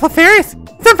got your beautiful Ferris?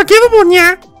 It's unforgivable,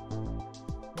 yeah.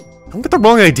 Don't get the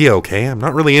wrong idea, okay? I'm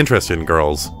not really interested in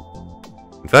girls.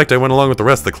 In fact, I went along with the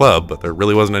rest of the club, but there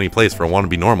really wasn't any place for a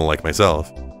wannabe normal like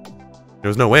myself. There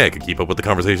was no way I could keep up with the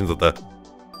conversations that the,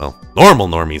 well, normal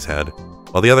normies had.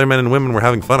 While the other men and women were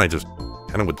having fun, I just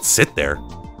kind of would sit there.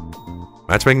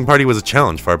 Matchmaking party was a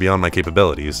challenge far beyond my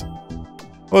capabilities.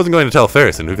 I wasn't going to tell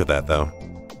Ferris and Luca that, though.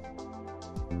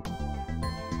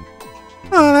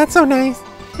 Oh, that's so nice.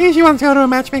 Maybe she wants to go to a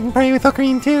matchmaking party with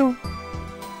Ocarine too.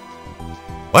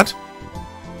 What?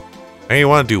 Now you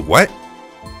want to do what?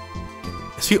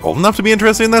 Is she old enough to be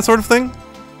interested in that sort of thing?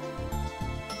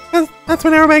 That's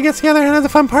when everybody gets together and has a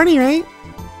fun party, right?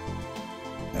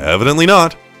 Evidently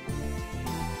not.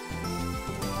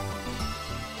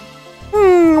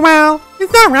 Well,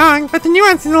 it's not wrong, but the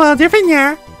nuance is a little different,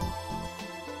 yeah.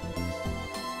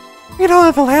 We'd all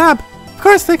have a lab. Of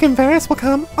course, Luke and Ferris will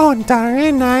come. Oh, and Dara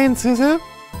and I and Suzu.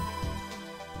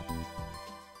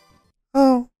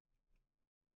 Oh.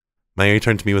 Mayuri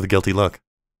turned to me with a guilty look.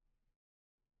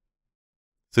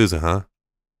 Suzu, huh?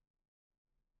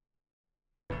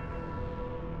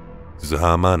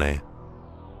 Suzuha Amane,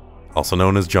 also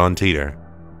known as John Teeter.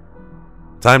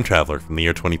 A time traveler from the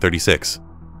year 2036.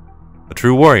 A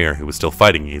true warrior who was still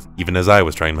fighting even as I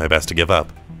was trying my best to give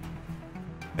up.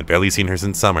 I'd barely seen her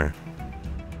since summer.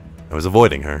 I was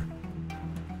avoiding her.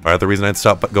 Part of the reason I'd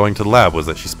stopped going to the lab was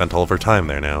that she spent all of her time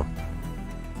there now.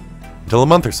 Until a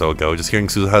month or so ago, just hearing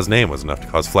Suzuha's name was enough to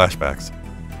cause flashbacks.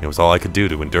 It was all I could do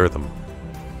to endure them.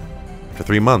 After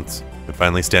 3 months, I could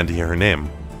finally stand to hear her name.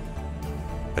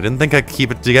 I didn't think I could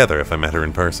keep it together if I met her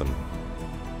in person.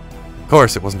 Of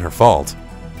course, it wasn't her fault.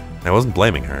 I wasn't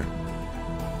blaming her.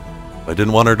 But I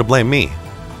didn't want her to blame me.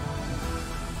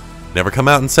 Never come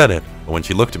out and said it, but when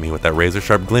she looked at me with that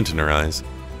razor-sharp glint in her eyes,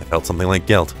 I felt something like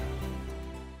guilt.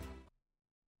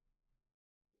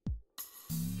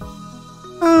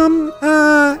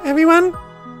 Everyone?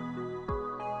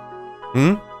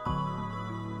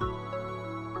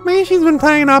 Maybe she's been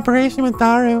planning an operation with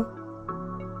Daru.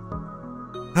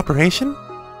 Operation?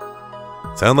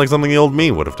 Sound like something the old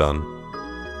me would have done.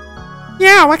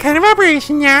 Yeah, what kind of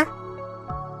operation, yeah?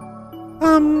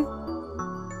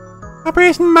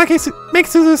 Operation Make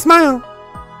Suzu smile.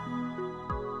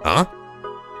 Huh?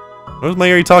 What was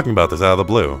Mayuri talking about this out of the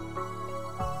blue?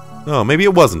 No, maybe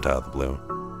it wasn't out of the blue.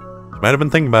 She might have been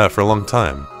thinking about it for a long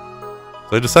time.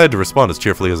 So I decided to respond as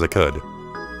cheerfully as I could.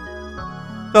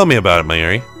 Tell me about it,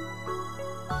 Mayuri.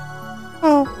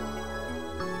 Oh.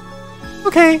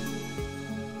 Okay.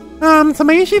 So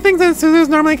maybe she thinks that Suzu's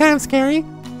normally kind of scary,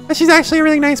 but she's actually a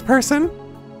really nice person.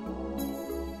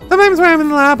 Sometimes when I'm in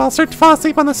the lab, I'll start to fall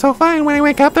asleep on the sofa, and when I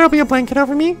wake up, there'll be a blanket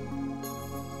over me.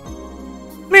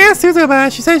 When I asked Suzu about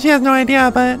it, she said she has no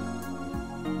idea, but...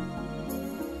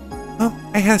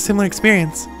 Oh, I had a similar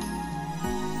experience.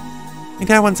 My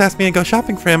dad once asked me to go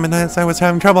shopping for him, and as I was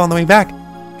having trouble on the way back,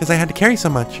 because I had to carry so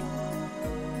much.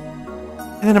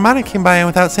 And then Amada came by, and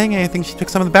without saying anything, she took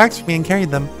some of the bags for me and carried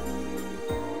them.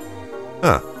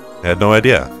 Huh. I had no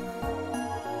idea.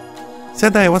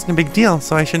 Said that it wasn't a big deal,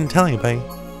 so I shouldn't tell anybody.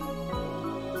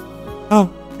 Oh,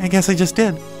 I guess I just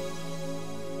did.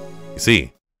 You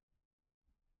see.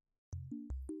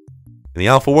 In the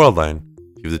Alpha World Line,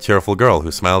 she was a cheerful girl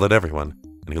who smiled at everyone,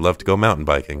 and who loved to go mountain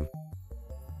biking.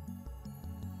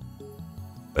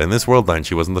 But in this world line,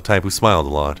 she wasn't the type who smiled a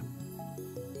lot.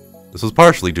 This was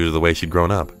partially due to the way she'd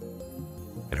grown up.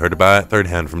 I'd heard about it third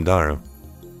hand from Daru,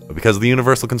 but because of the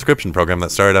universal conscription program that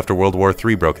started after World War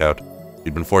III broke out,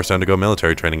 She'd been forced to undergo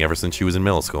military training ever since she was in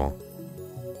middle school.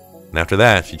 And after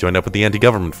that, she joined up with the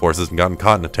anti-government forces and gotten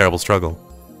caught in a terrible struggle.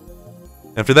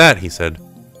 After that, he said,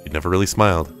 she'd never really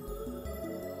smiled.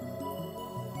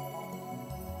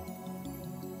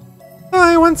 Oh,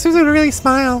 I want Suzu to really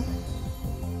smile.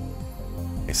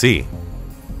 I see.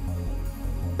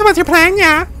 So what's your plan,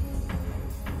 yeah?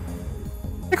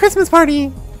 The Christmas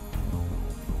party.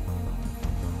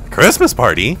 A Christmas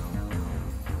party?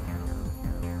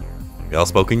 We all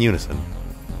spoke in unison.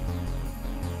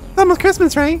 It's almost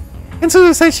Christmas, right? And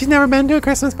Suzu says she's never been to a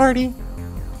Christmas party.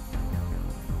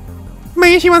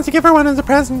 Maybe she wants to give her one as a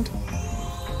present.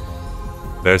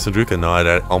 Varys and Druka nodded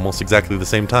at almost exactly the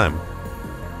same time.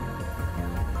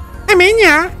 I mean,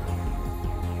 yeah.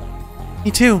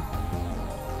 Me too.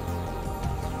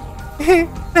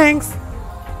 Thanks.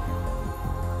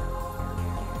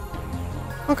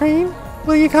 Okay,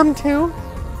 will you come too?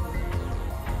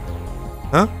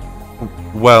 Huh?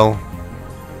 Well,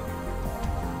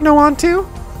 You don't want to?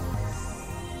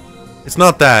 it's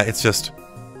not that, it's just...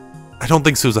 I don't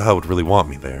think Suzuha would really want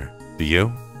me there. Do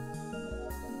you?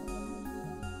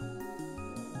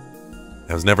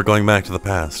 I was never going back to the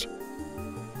past.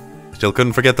 I still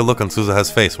couldn't forget the look on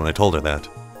Suzuha's face when I told her that.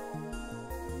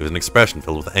 It was an expression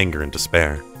filled with anger and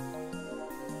despair.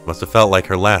 It must have felt like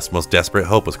her last, most desperate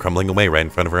hope was crumbling away right in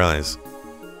front of her eyes.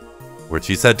 Words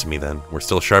she said to me then were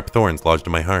still sharp thorns lodged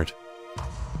in my heart.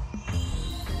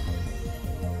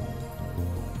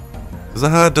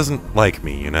 Suzuha doesn't like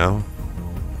me, you know?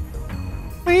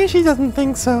 Maybe she doesn't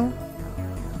think so.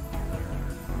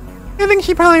 I think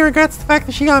she probably regrets the fact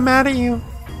that she got mad at you.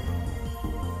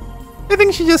 I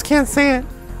think she just can't say it.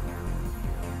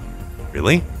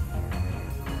 Really?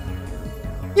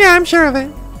 Yeah, I'm sure of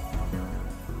it.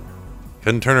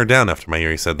 Couldn't turn her down after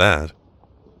Mayuri said that.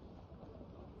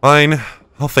 Fine,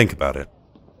 I'll think about it.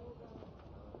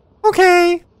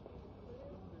 Okay.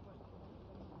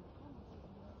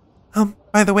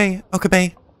 By the way, Okabe,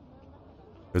 There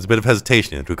was a bit of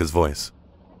hesitation in Druka's voice.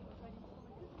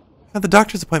 how'd the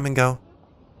doctor's appointment go?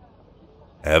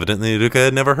 Evidently,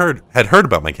 Druka had heard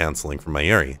about my counseling from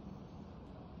Mayuri.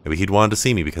 Maybe he'd wanted to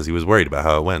see me because he was worried about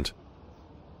how it went.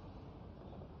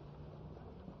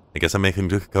 I guess I'm making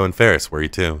Druka and Ferris worry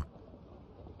too.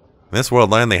 In this world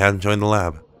line, they hadn't joined the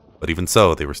lab, but even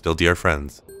so, they were still dear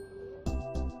friends.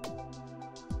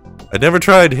 I'd never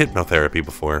tried hypnotherapy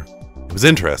before. It was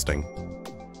interesting.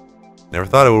 Never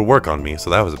thought it would work on me, so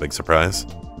that was a big surprise.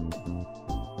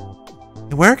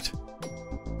 It worked?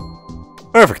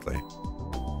 Perfectly.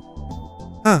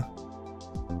 Huh.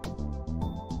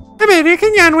 I mean, you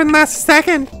can yawn wouldn't last a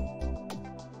second.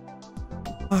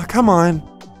 Oh, come on.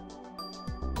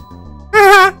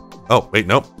 Oh, wait,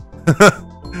 nope.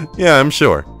 Yeah, I'm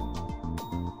sure.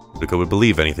 Druka would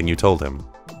believe anything you told him.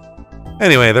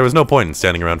 Anyway, there was no point in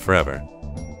standing around forever.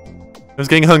 I was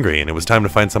getting hungry, and it was time to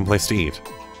find some place to eat.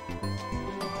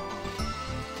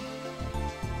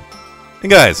 Hey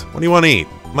guys, what do you want to eat?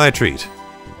 My treat.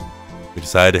 We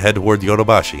decided to head toward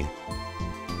Yodobashi.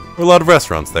 There were a lot of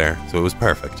restaurants there, so it was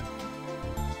perfect.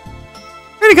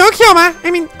 Way to go, Kyoma! I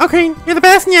mean, Ocarine, you're the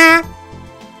best, yeah!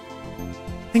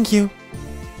 Thank you.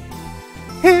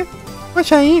 What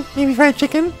should I eat? Maybe fried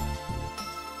chicken?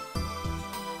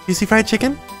 You see fried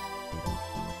chicken?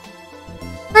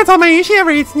 That's all Mayushi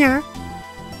ever eats, yeah.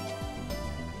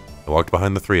 I walked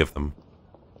behind the three of them.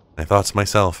 I thought to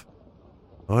myself,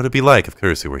 what would it be like if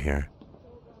Kurisu were here?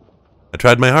 I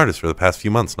tried my hardest for the past few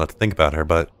months not to think about her,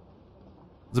 but...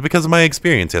 Was it because of my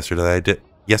experience yesterday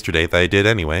that I did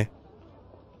anyway?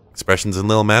 Expressions and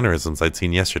little mannerisms I'd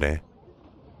seen yesterday.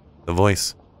 The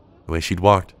voice, the way she'd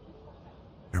walked.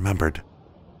 I remembered.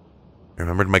 I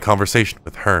remembered my conversation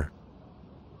with her.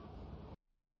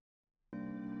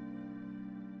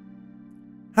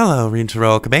 Hello,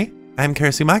 Rintaro Okabe. I'm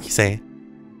Kurisu Makise.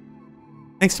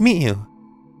 Nice to meet you.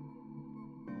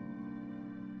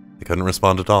 I couldn't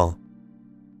respond at all.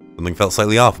 Something felt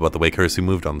slightly off about the way Kurisu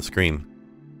moved on the screen.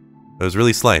 It was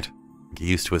really slight. I'd get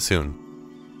used to it soon.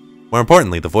 More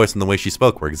importantly, the voice and the way she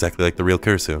spoke were exactly like the real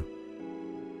Kurisu.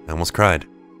 I almost cried.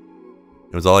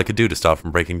 It was all I could do to stop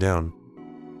from breaking down.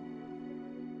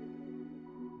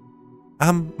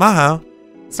 Maho,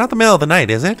 it's not the middle of the night,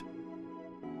 is it?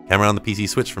 Camera on the PC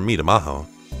switched from me to Maho.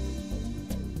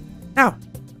 No.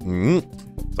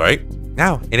 Sorry?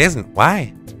 No, it isn't.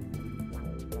 Why?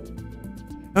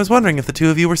 I was wondering if the two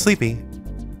of you were sleepy.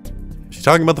 She's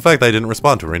talking about the fact that I didn't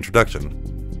respond to her introduction.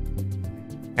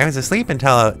 I was asleep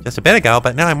until just a bit ago,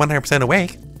 but now I'm 100%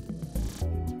 awake.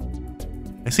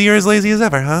 I see you're as lazy as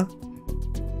ever, huh?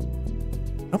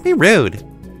 Don't be rude.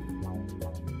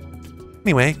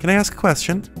 Anyway, can I ask a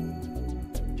question?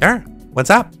 Sure. What's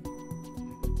up?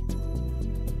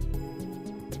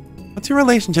 What's your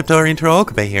relationship to Oriental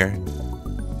Okabe here?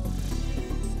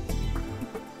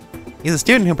 He's a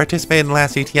student who participated in the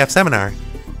last UTF seminar.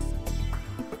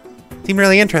 Seemed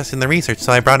really interested in the research,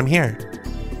 so I brought him here.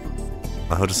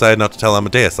 Maho decided not to tell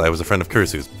Amadeus that I was a friend of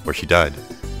Kursu's before she died.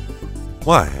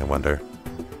 Why, I wonder?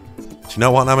 Did she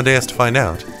not want Amadeus to find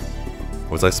out? Or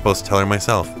was I supposed to tell her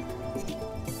myself?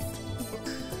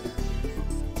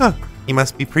 Huh, he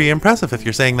must be pretty impressive if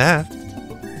you're saying that.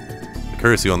 The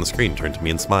Kursu on the screen turned to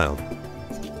me and smiled.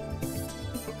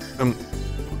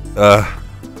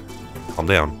 Calm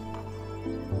down.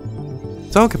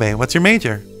 So, Okabe, what's your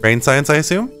major? Brain science, I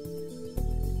assume?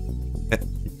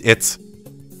 It's...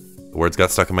 The words got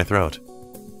stuck in my throat.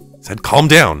 I said, calm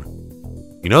down!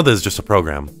 You know this is just a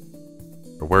program.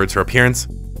 Her words, her appearance,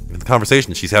 even the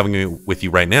conversation she's having with you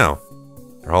right now,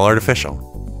 they're all artificial.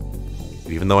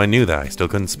 But even though I knew that, I still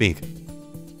couldn't speak.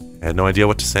 I had no idea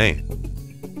what to say.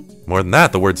 More than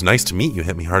that, the words nice to meet you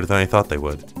hit me harder than I thought they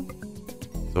would. So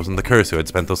it wasn't the curse who I'd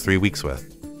spent those 3 weeks with.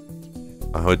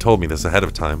 Maho had told me this ahead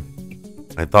of time.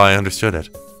 I thought I understood it.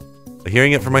 But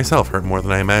hearing it for myself hurt more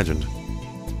than I imagined.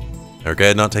 I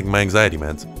regretted not taking my anxiety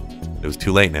meds. It was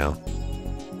too late now.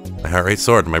 My heart rate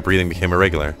soared and my breathing became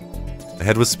irregular. My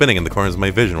head was spinning and the corners of my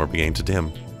vision were beginning to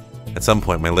dim. At some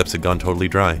point, my lips had gone totally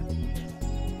dry.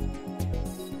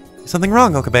 Is something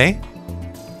wrong, Okabe?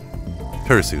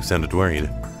 Kursu sounded worried.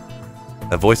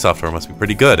 That voice software must be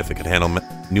pretty good if it could handle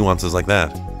nuances like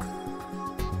that.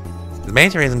 His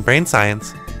major is in brain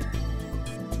science.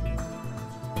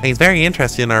 And he's very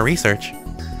interested in our research.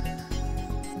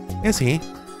 Is he?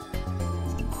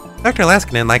 Dr.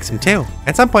 Leskinen likes him too.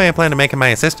 At some point I plan to make him my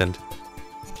assistant.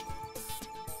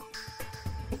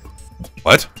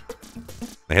 What?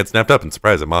 My head snapped up in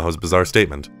surprise at Maho's bizarre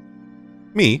statement.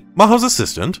 Me? Maho's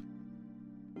assistant?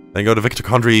 Then go to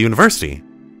Victor University.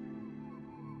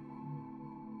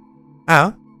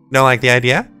 Oh? Don't like the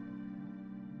idea?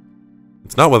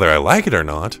 It's not whether I like it or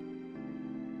not.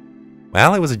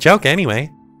 Well, it was a joke anyway.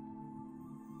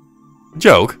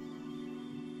 Joke?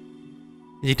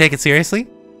 Did you take it seriously?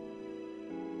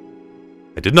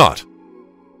 I did not.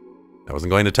 I wasn't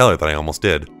going to tell her that I almost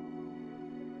did.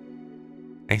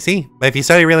 I see. But if you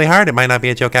study really hard, it might not be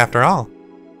a joke after all.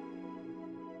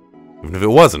 Even if it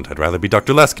wasn't, I'd rather be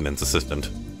Dr. Leskinen's assistant.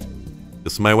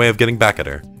 This is my way of getting back at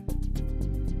her.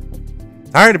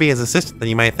 It's harder to be his assistant than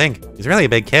you might think. He's really a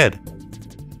big kid.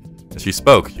 As she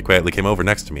spoke, she quietly came over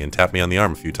next to me and tapped me on the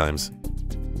arm a few times.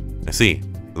 I see.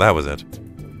 So that was it.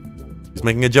 She was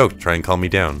making a joke to try and calm me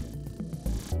down.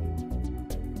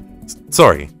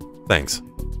 Sorry. Thanks.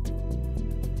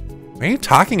 What are you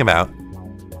talking about?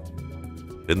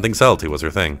 Didn't think subtlety was her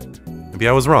thing. Maybe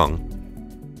I was wrong.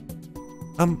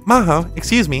 Maho,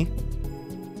 excuse me.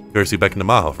 Kursu beckoned to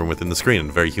Maho from within the screen in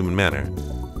a very human manner.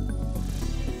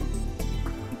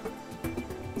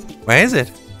 Why is it?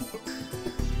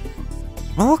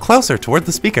 I'm a little closer toward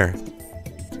the speaker.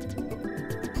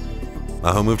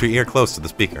 Maho moved her ear close to the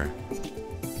speaker.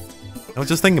 I was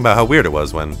just thinking about how weird it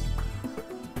was when...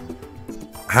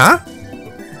 Huh?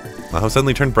 Maho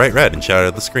suddenly turned bright red and shouted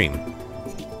at the screen.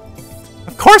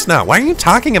 Of course not! What are you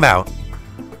talking about?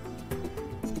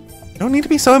 You don't need to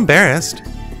be so embarrassed.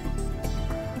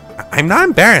 I'm not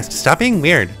embarrassed. Stop being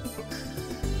weird.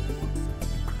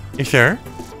 You sure?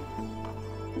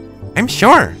 I'm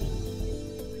sure.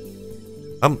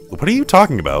 What are you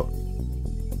talking about?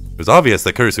 It was obvious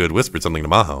that Kursu had whispered something to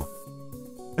Maho.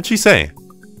 What'd she say?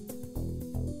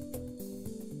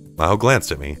 Maho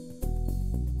glanced at me.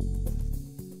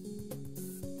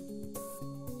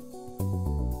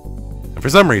 And for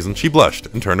some reason, she blushed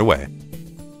and turned away.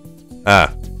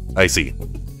 Ah, I see.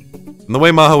 From the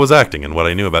way Maho was acting and what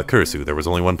I knew about Kursu, there was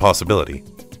only one possibility.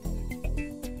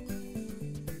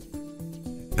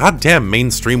 Goddamn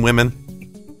mainstream women!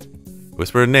 I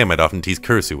whispered a name I'd often teased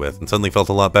Kursu with, and suddenly felt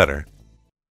a lot better.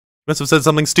 She must have said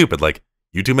something stupid like,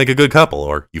 "You two make a good couple,"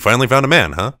 or "You finally found a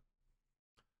man, huh?"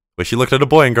 The way she looked at a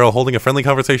boy and girl holding a friendly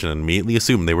conversation and immediately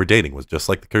assumed they were dating was just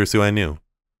like the Kursu I knew.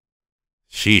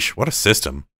 Sheesh, what a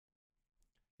system.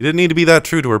 It didn't need to be that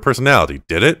true to her personality,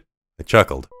 did it? I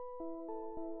chuckled.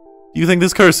 Do you think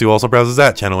this Kursu also browses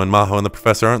that channel when Maho and the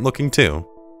professor aren't looking too?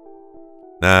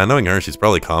 Nah, knowing her, she's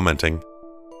probably commenting.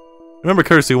 Remember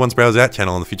Kursu once browsed that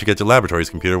channel on the Future Gadget Laboratories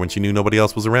computer when she knew nobody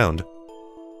else was around.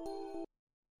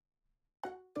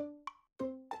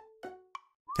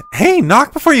 Hey,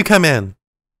 knock before you come in!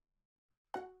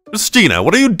 Christina,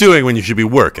 what are you doing when you should be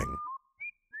working?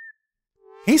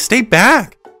 Hey, stay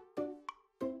back!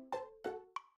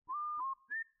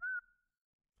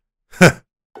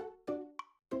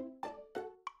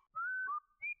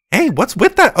 Hey, what's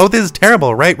with that? Oh, this is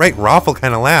terrible. Right, Raffle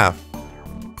kind of laugh.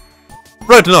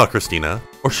 Right now, Christina.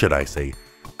 Or should I say,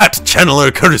 at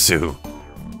Channeler Kurisu.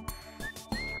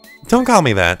 Don't call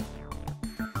me that.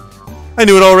 I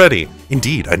knew it already.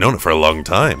 Indeed, I'd known it for a long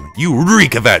time. You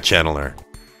reek of that channeler.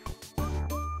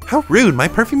 How rude, my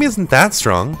perfume isn't that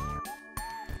strong.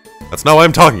 That's not what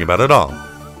I'm talking about at all.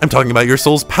 I'm talking about your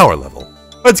soul's power level.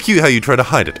 It's cute how you try to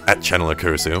hide it at Channeler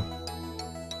Kurisu.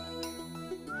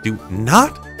 Do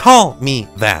not call me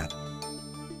that.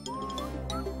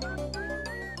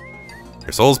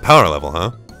 Your soul's power level,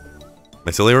 huh?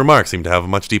 My silly remarks seem to have a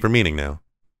much deeper meaning now.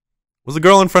 Was the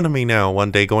girl in front of me now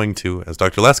one day going to, as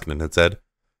Dr. Leskinen had said,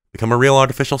 become a real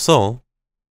artificial soul?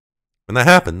 When that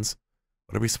happens,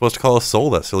 what are we supposed to call a soul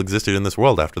that still existed in this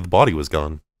world after the body was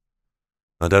gone?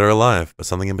 Not dead or alive, but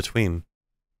something in between.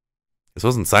 This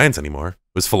wasn't science anymore.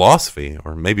 It was philosophy,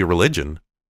 or maybe religion.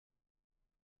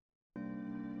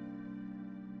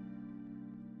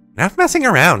 Enough messing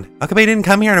around. Okabe didn't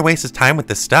come here to waste his time with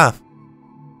this stuff.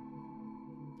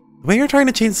 The way you're trying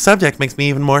to change the subject makes me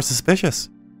even more suspicious.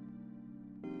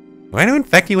 I'm going to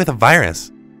infect you with a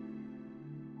virus.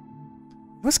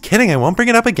 I was kidding, I won't bring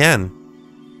it up again.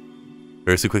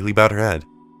 Kurisu quickly bowed her head.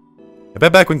 I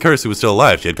bet back when Kurisu was still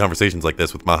alive, she had conversations like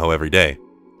this with Maho every day.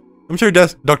 I'm sure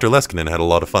Dr. Leskinen had a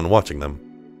lot of fun watching them.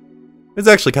 It's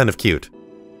actually kind of cute.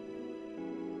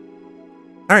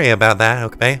 Sorry about that,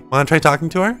 Okabe. Want to try talking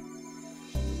to her?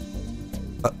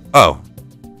 Oh.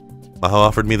 Maho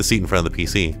offered me the seat in front of the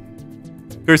PC.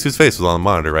 Kurisu's face was on the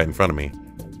monitor right in front of me.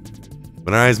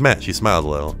 When our eyes met, she smiled a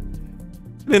little.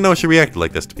 I didn't know she reacted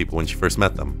like this to people when she first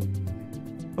met them.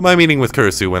 But my meeting with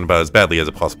Kurisu went about as badly as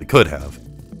it possibly could have.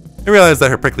 I realized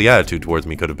that her prickly attitude towards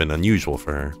me could have been unusual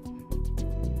for her.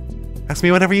 Ask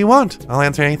me whatever you want. I'll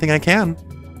answer anything I can.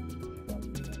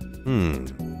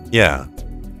 Yeah.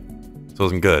 This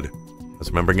wasn't good. I was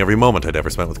remembering every moment I'd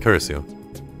ever spent with Kurisu.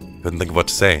 Couldn't think of what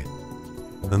to say.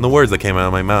 And then the words that came out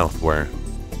of my mouth were,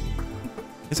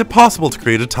 "Is it possible to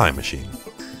create a time machine?"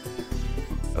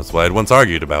 That's what I'd once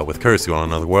argued about with Kurisu on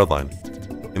another world line.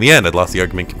 In the end, I'd lost the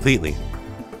argument completely.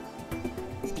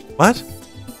 What?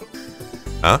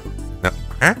 Huh? No.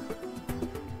 Huh?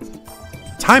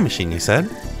 Time machine, you said?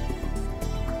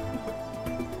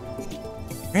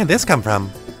 Where did this come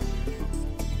from?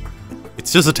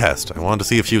 It's just a test. I wanted to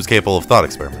see if she was capable of thought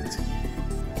experiments.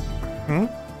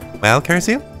 Well,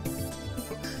 Kurisu?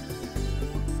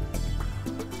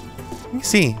 You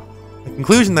see, my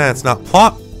conclusion is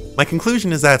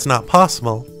that it's not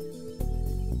possible.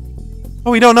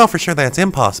 Well, we don't know for sure that it's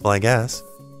impossible, I guess.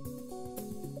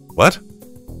 What?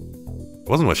 It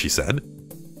wasn't what she said.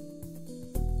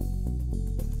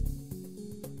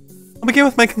 I'll begin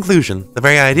with my conclusion. The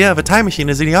very idea of a time machine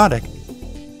is idiotic.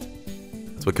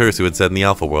 That's what Kurisu had said in the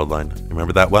Alpha World line. I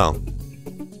remember that well.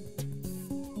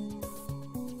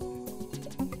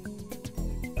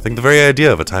 I think the very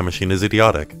idea of a time machine is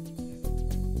idiotic.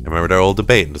 I remembered our old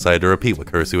debate and decided to repeat what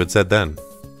Kurisu had said then.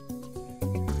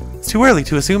 It's too early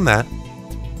to assume that.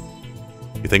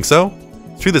 You think so?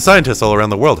 It's true that scientists all around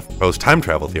the world have proposed time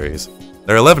travel theories.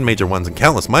 There are 11 major ones and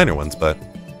countless minor ones, but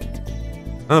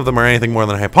none of them are anything more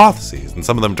than hypotheses, and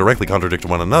some of them directly contradict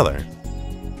one another.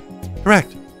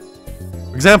 Correct.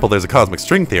 For example, there's a cosmic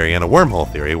string theory and a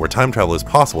wormhole theory where time travel is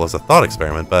possible as a thought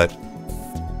experiment, but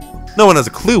no one has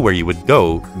a clue where you would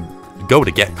go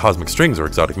to get cosmic strings or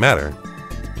exotic matter.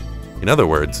 In other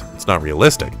words, it's not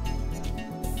realistic.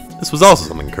 This was also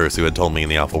something Kurisu had told me in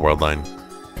the Alpha World line.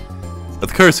 But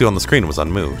the Kurisu on the screen was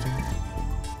unmoved.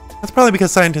 That's probably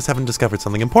because scientists haven't discovered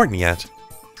something important yet.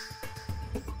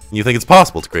 You think it's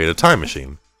possible to create a time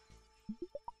machine?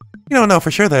 You don't know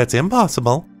for sure that it's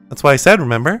impossible. That's why I said,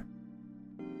 remember?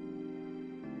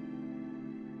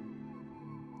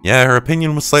 Yeah, her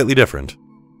opinion was slightly different.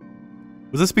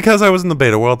 Was this because I was in the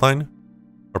Beta World line?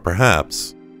 Or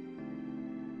perhaps...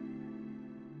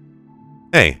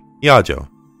 Hey, Yajo.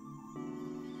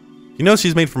 You know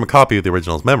she's made from a copy of the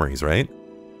original's memories, right?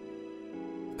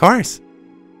 Of course.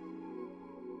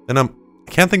 And I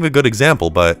can't think of a good example,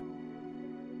 but...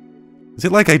 Is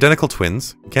it like identical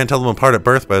twins? You can't tell them apart at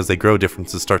birth, but as they grow,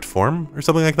 differences start to form? Or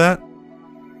something like that?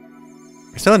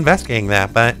 We're still investigating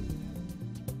that, but...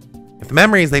 if the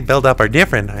memories they build up are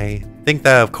different, I think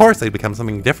that of course they become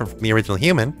something different from the original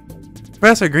human. The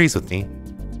professor agrees with me.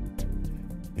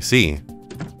 You see...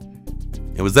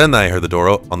 It was then that I heard the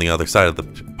door on the other side of the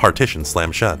partition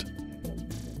slam shut.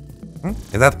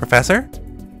 Is that the professor?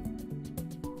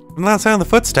 From the loud sound of the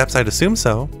footsteps, I'd assume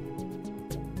so.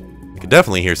 I could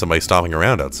definitely hear somebody stomping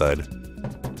around outside.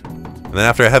 And then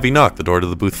after a heavy knock, the door to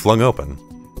the booth flung open.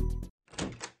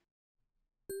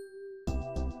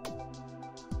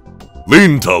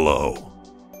 Lintalo!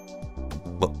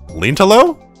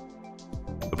 Lintalo?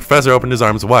 The professor opened his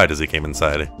arms wide as he came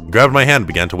inside, grabbed my hand and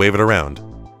began to wave it around.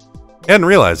 I hadn't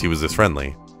realized he was this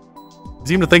friendly. He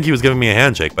seemed to think he was giving me a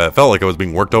handshake, but it felt like I was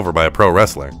being worked over by a pro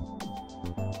wrestler.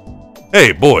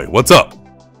 Hey, boy, what's up?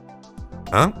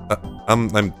 Huh?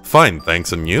 I'm fine,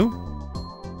 thanks, and you?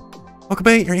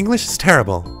 Okabe, your English is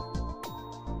terrible.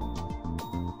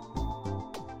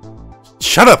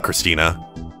 Shut up, Christina!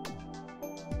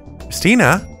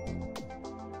 Christina?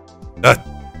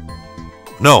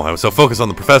 No, I was so focused on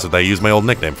the professor that I used my old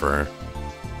nickname for her.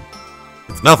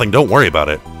 It's nothing, don't worry about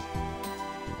it.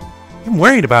 I'm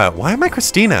worried about it. Why am I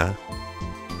Christina?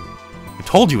 I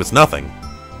told you it's nothing.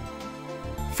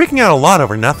 I'm freaking out a lot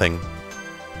over nothing.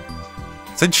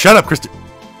 I said shut up,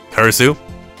 Kurisu.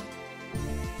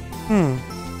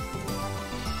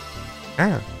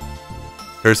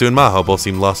 Kurisu and Maho both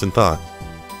seemed lost in thought.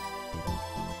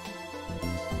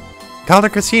 Called her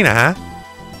Christina, huh?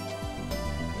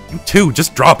 You too,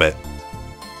 just drop it.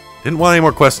 Didn't want any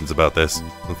more questions about this.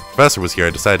 When the professor was here, I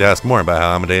decided to ask more about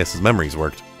how Amadeus' memories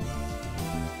worked.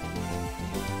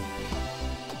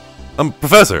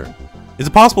 Professor, is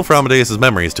it possible for Amadeus'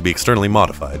 memories to be externally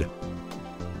modified?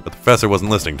 But the professor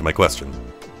wasn't listening to my question.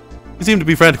 He seemed to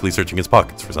be frantically searching his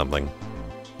pockets for something.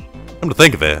 Come to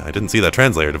think of it, I didn't see that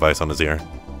translator device on his ear.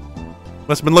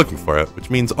 Must have been looking for it, which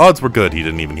means odds were good he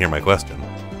didn't even hear my question.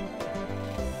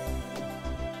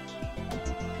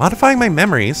 Modifying my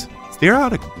memories?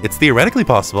 It's theoretically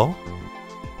possible.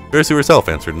 Kurisu herself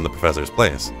answered in the professor's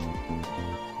place.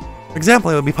 For example,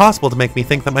 it would be possible to make me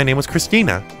think that my name was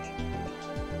Christina.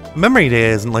 Memory data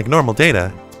isn't like normal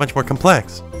data, it's much more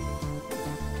complex.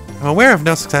 I'm aware of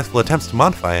no successful attempts to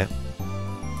modify it.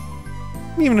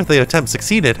 Even if the attempt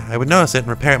succeeded, I would notice it and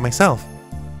repair it myself.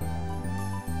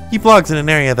 Keep logs in an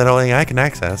area that only I can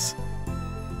access.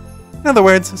 In other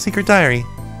words, a secret diary.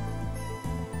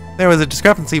 If there was a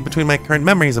discrepancy between my current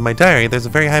memories and my diary, there's a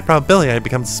very high probability I'd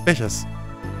become suspicious.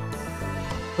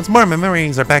 What's more, my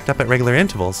memories are backed up at regular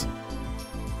intervals.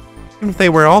 Even if they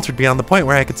were altered beyond the point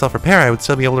where I could self-repair, I would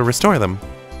still be able to restore them.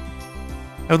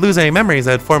 I would lose any memories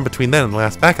that had formed between then and the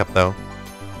last backup, though.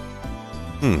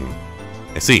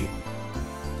 I see.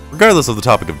 Regardless of the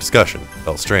topic of discussion, it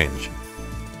felt strange.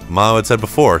 Mao had said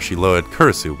before she loathed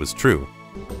Kurisu was true.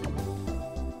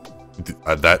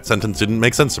 That sentence didn't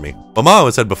make sense to me. But Mao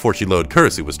had said before she loathed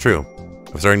Kurisu was true.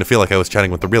 I was starting to feel like I was chatting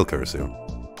with the real Kurisu.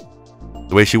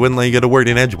 The way she wouldn't let you get a word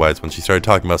in edgewise when she started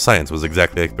talking about science was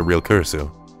exactly like the real Kurisu.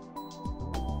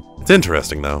 It's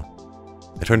interesting, though.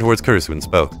 I turned towards Kurisu and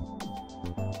spoke.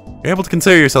 You're able to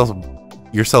consider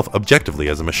yourself objectively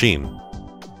as a machine.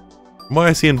 From what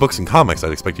I see in books and comics,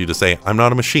 I'd expect you to say, I'm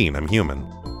not a machine, I'm human.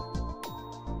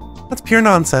 That's pure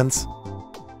nonsense.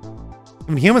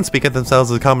 Even humans speak of themselves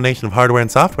as a combination of hardware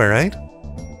and software, right?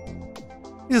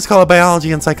 You just call it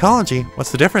biology and psychology.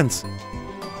 What's the difference?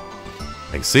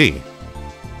 I see.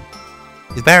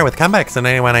 She's better with comebacks than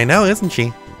anyone I know, isn't she?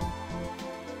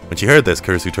 When she heard this,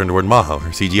 Kurisu turned toward Maho, her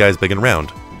CGI is big and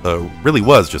round, though it really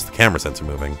was just the camera sensor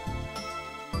moving.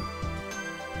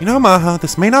 You know, Maho,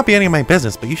 this may not be any of my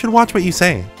business, but you should watch what you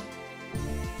say.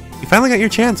 You finally got your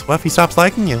chance. What if he stops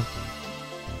liking you?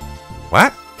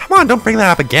 What? Come on, don't bring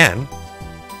that up again.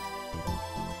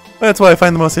 That's what I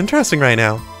find the most interesting right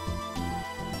now.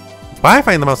 That's why I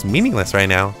find the most meaningless right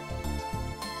now.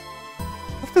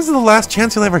 What if this is the last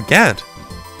chance you'll ever get?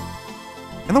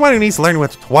 I'm the one who needs to learn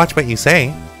to watch what you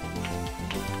say.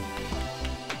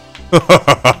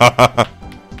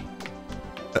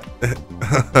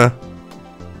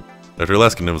 Dr.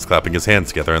 Leskinen was clapping his hands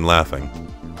together and laughing.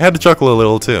 I had to chuckle a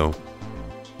little too.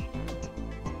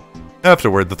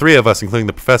 Afterward, the three of us, including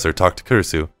the professor, talked to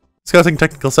Kurisu, discussing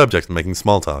technical subjects and making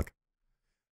small talk.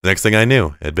 The next thing I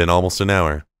knew, it had been almost an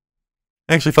hour.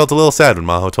 I actually felt a little sad when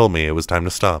Maho told me it was time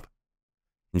to stop.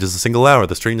 In just a single hour,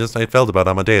 the strangeness I had felt about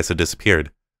Amadeus had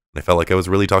disappeared, and I felt like I was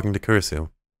really talking to Kurisu.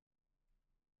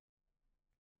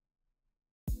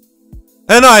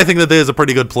 And I think that this is a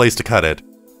pretty good place to cut it.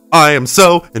 I am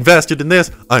so invested in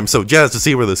this, I'm so jazzed to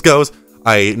see where this goes.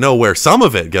 I know where some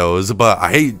of it goes, but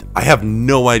I have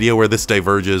no idea where this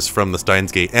diverges from the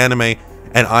Steins Gate anime,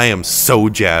 and I am so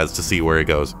jazzed to see where it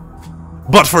goes.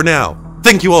 But for now,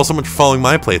 thank you all so much for following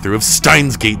my playthrough of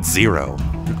Steins Gate 0.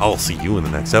 I'll see you in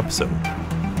the next episode.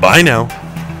 Bye now.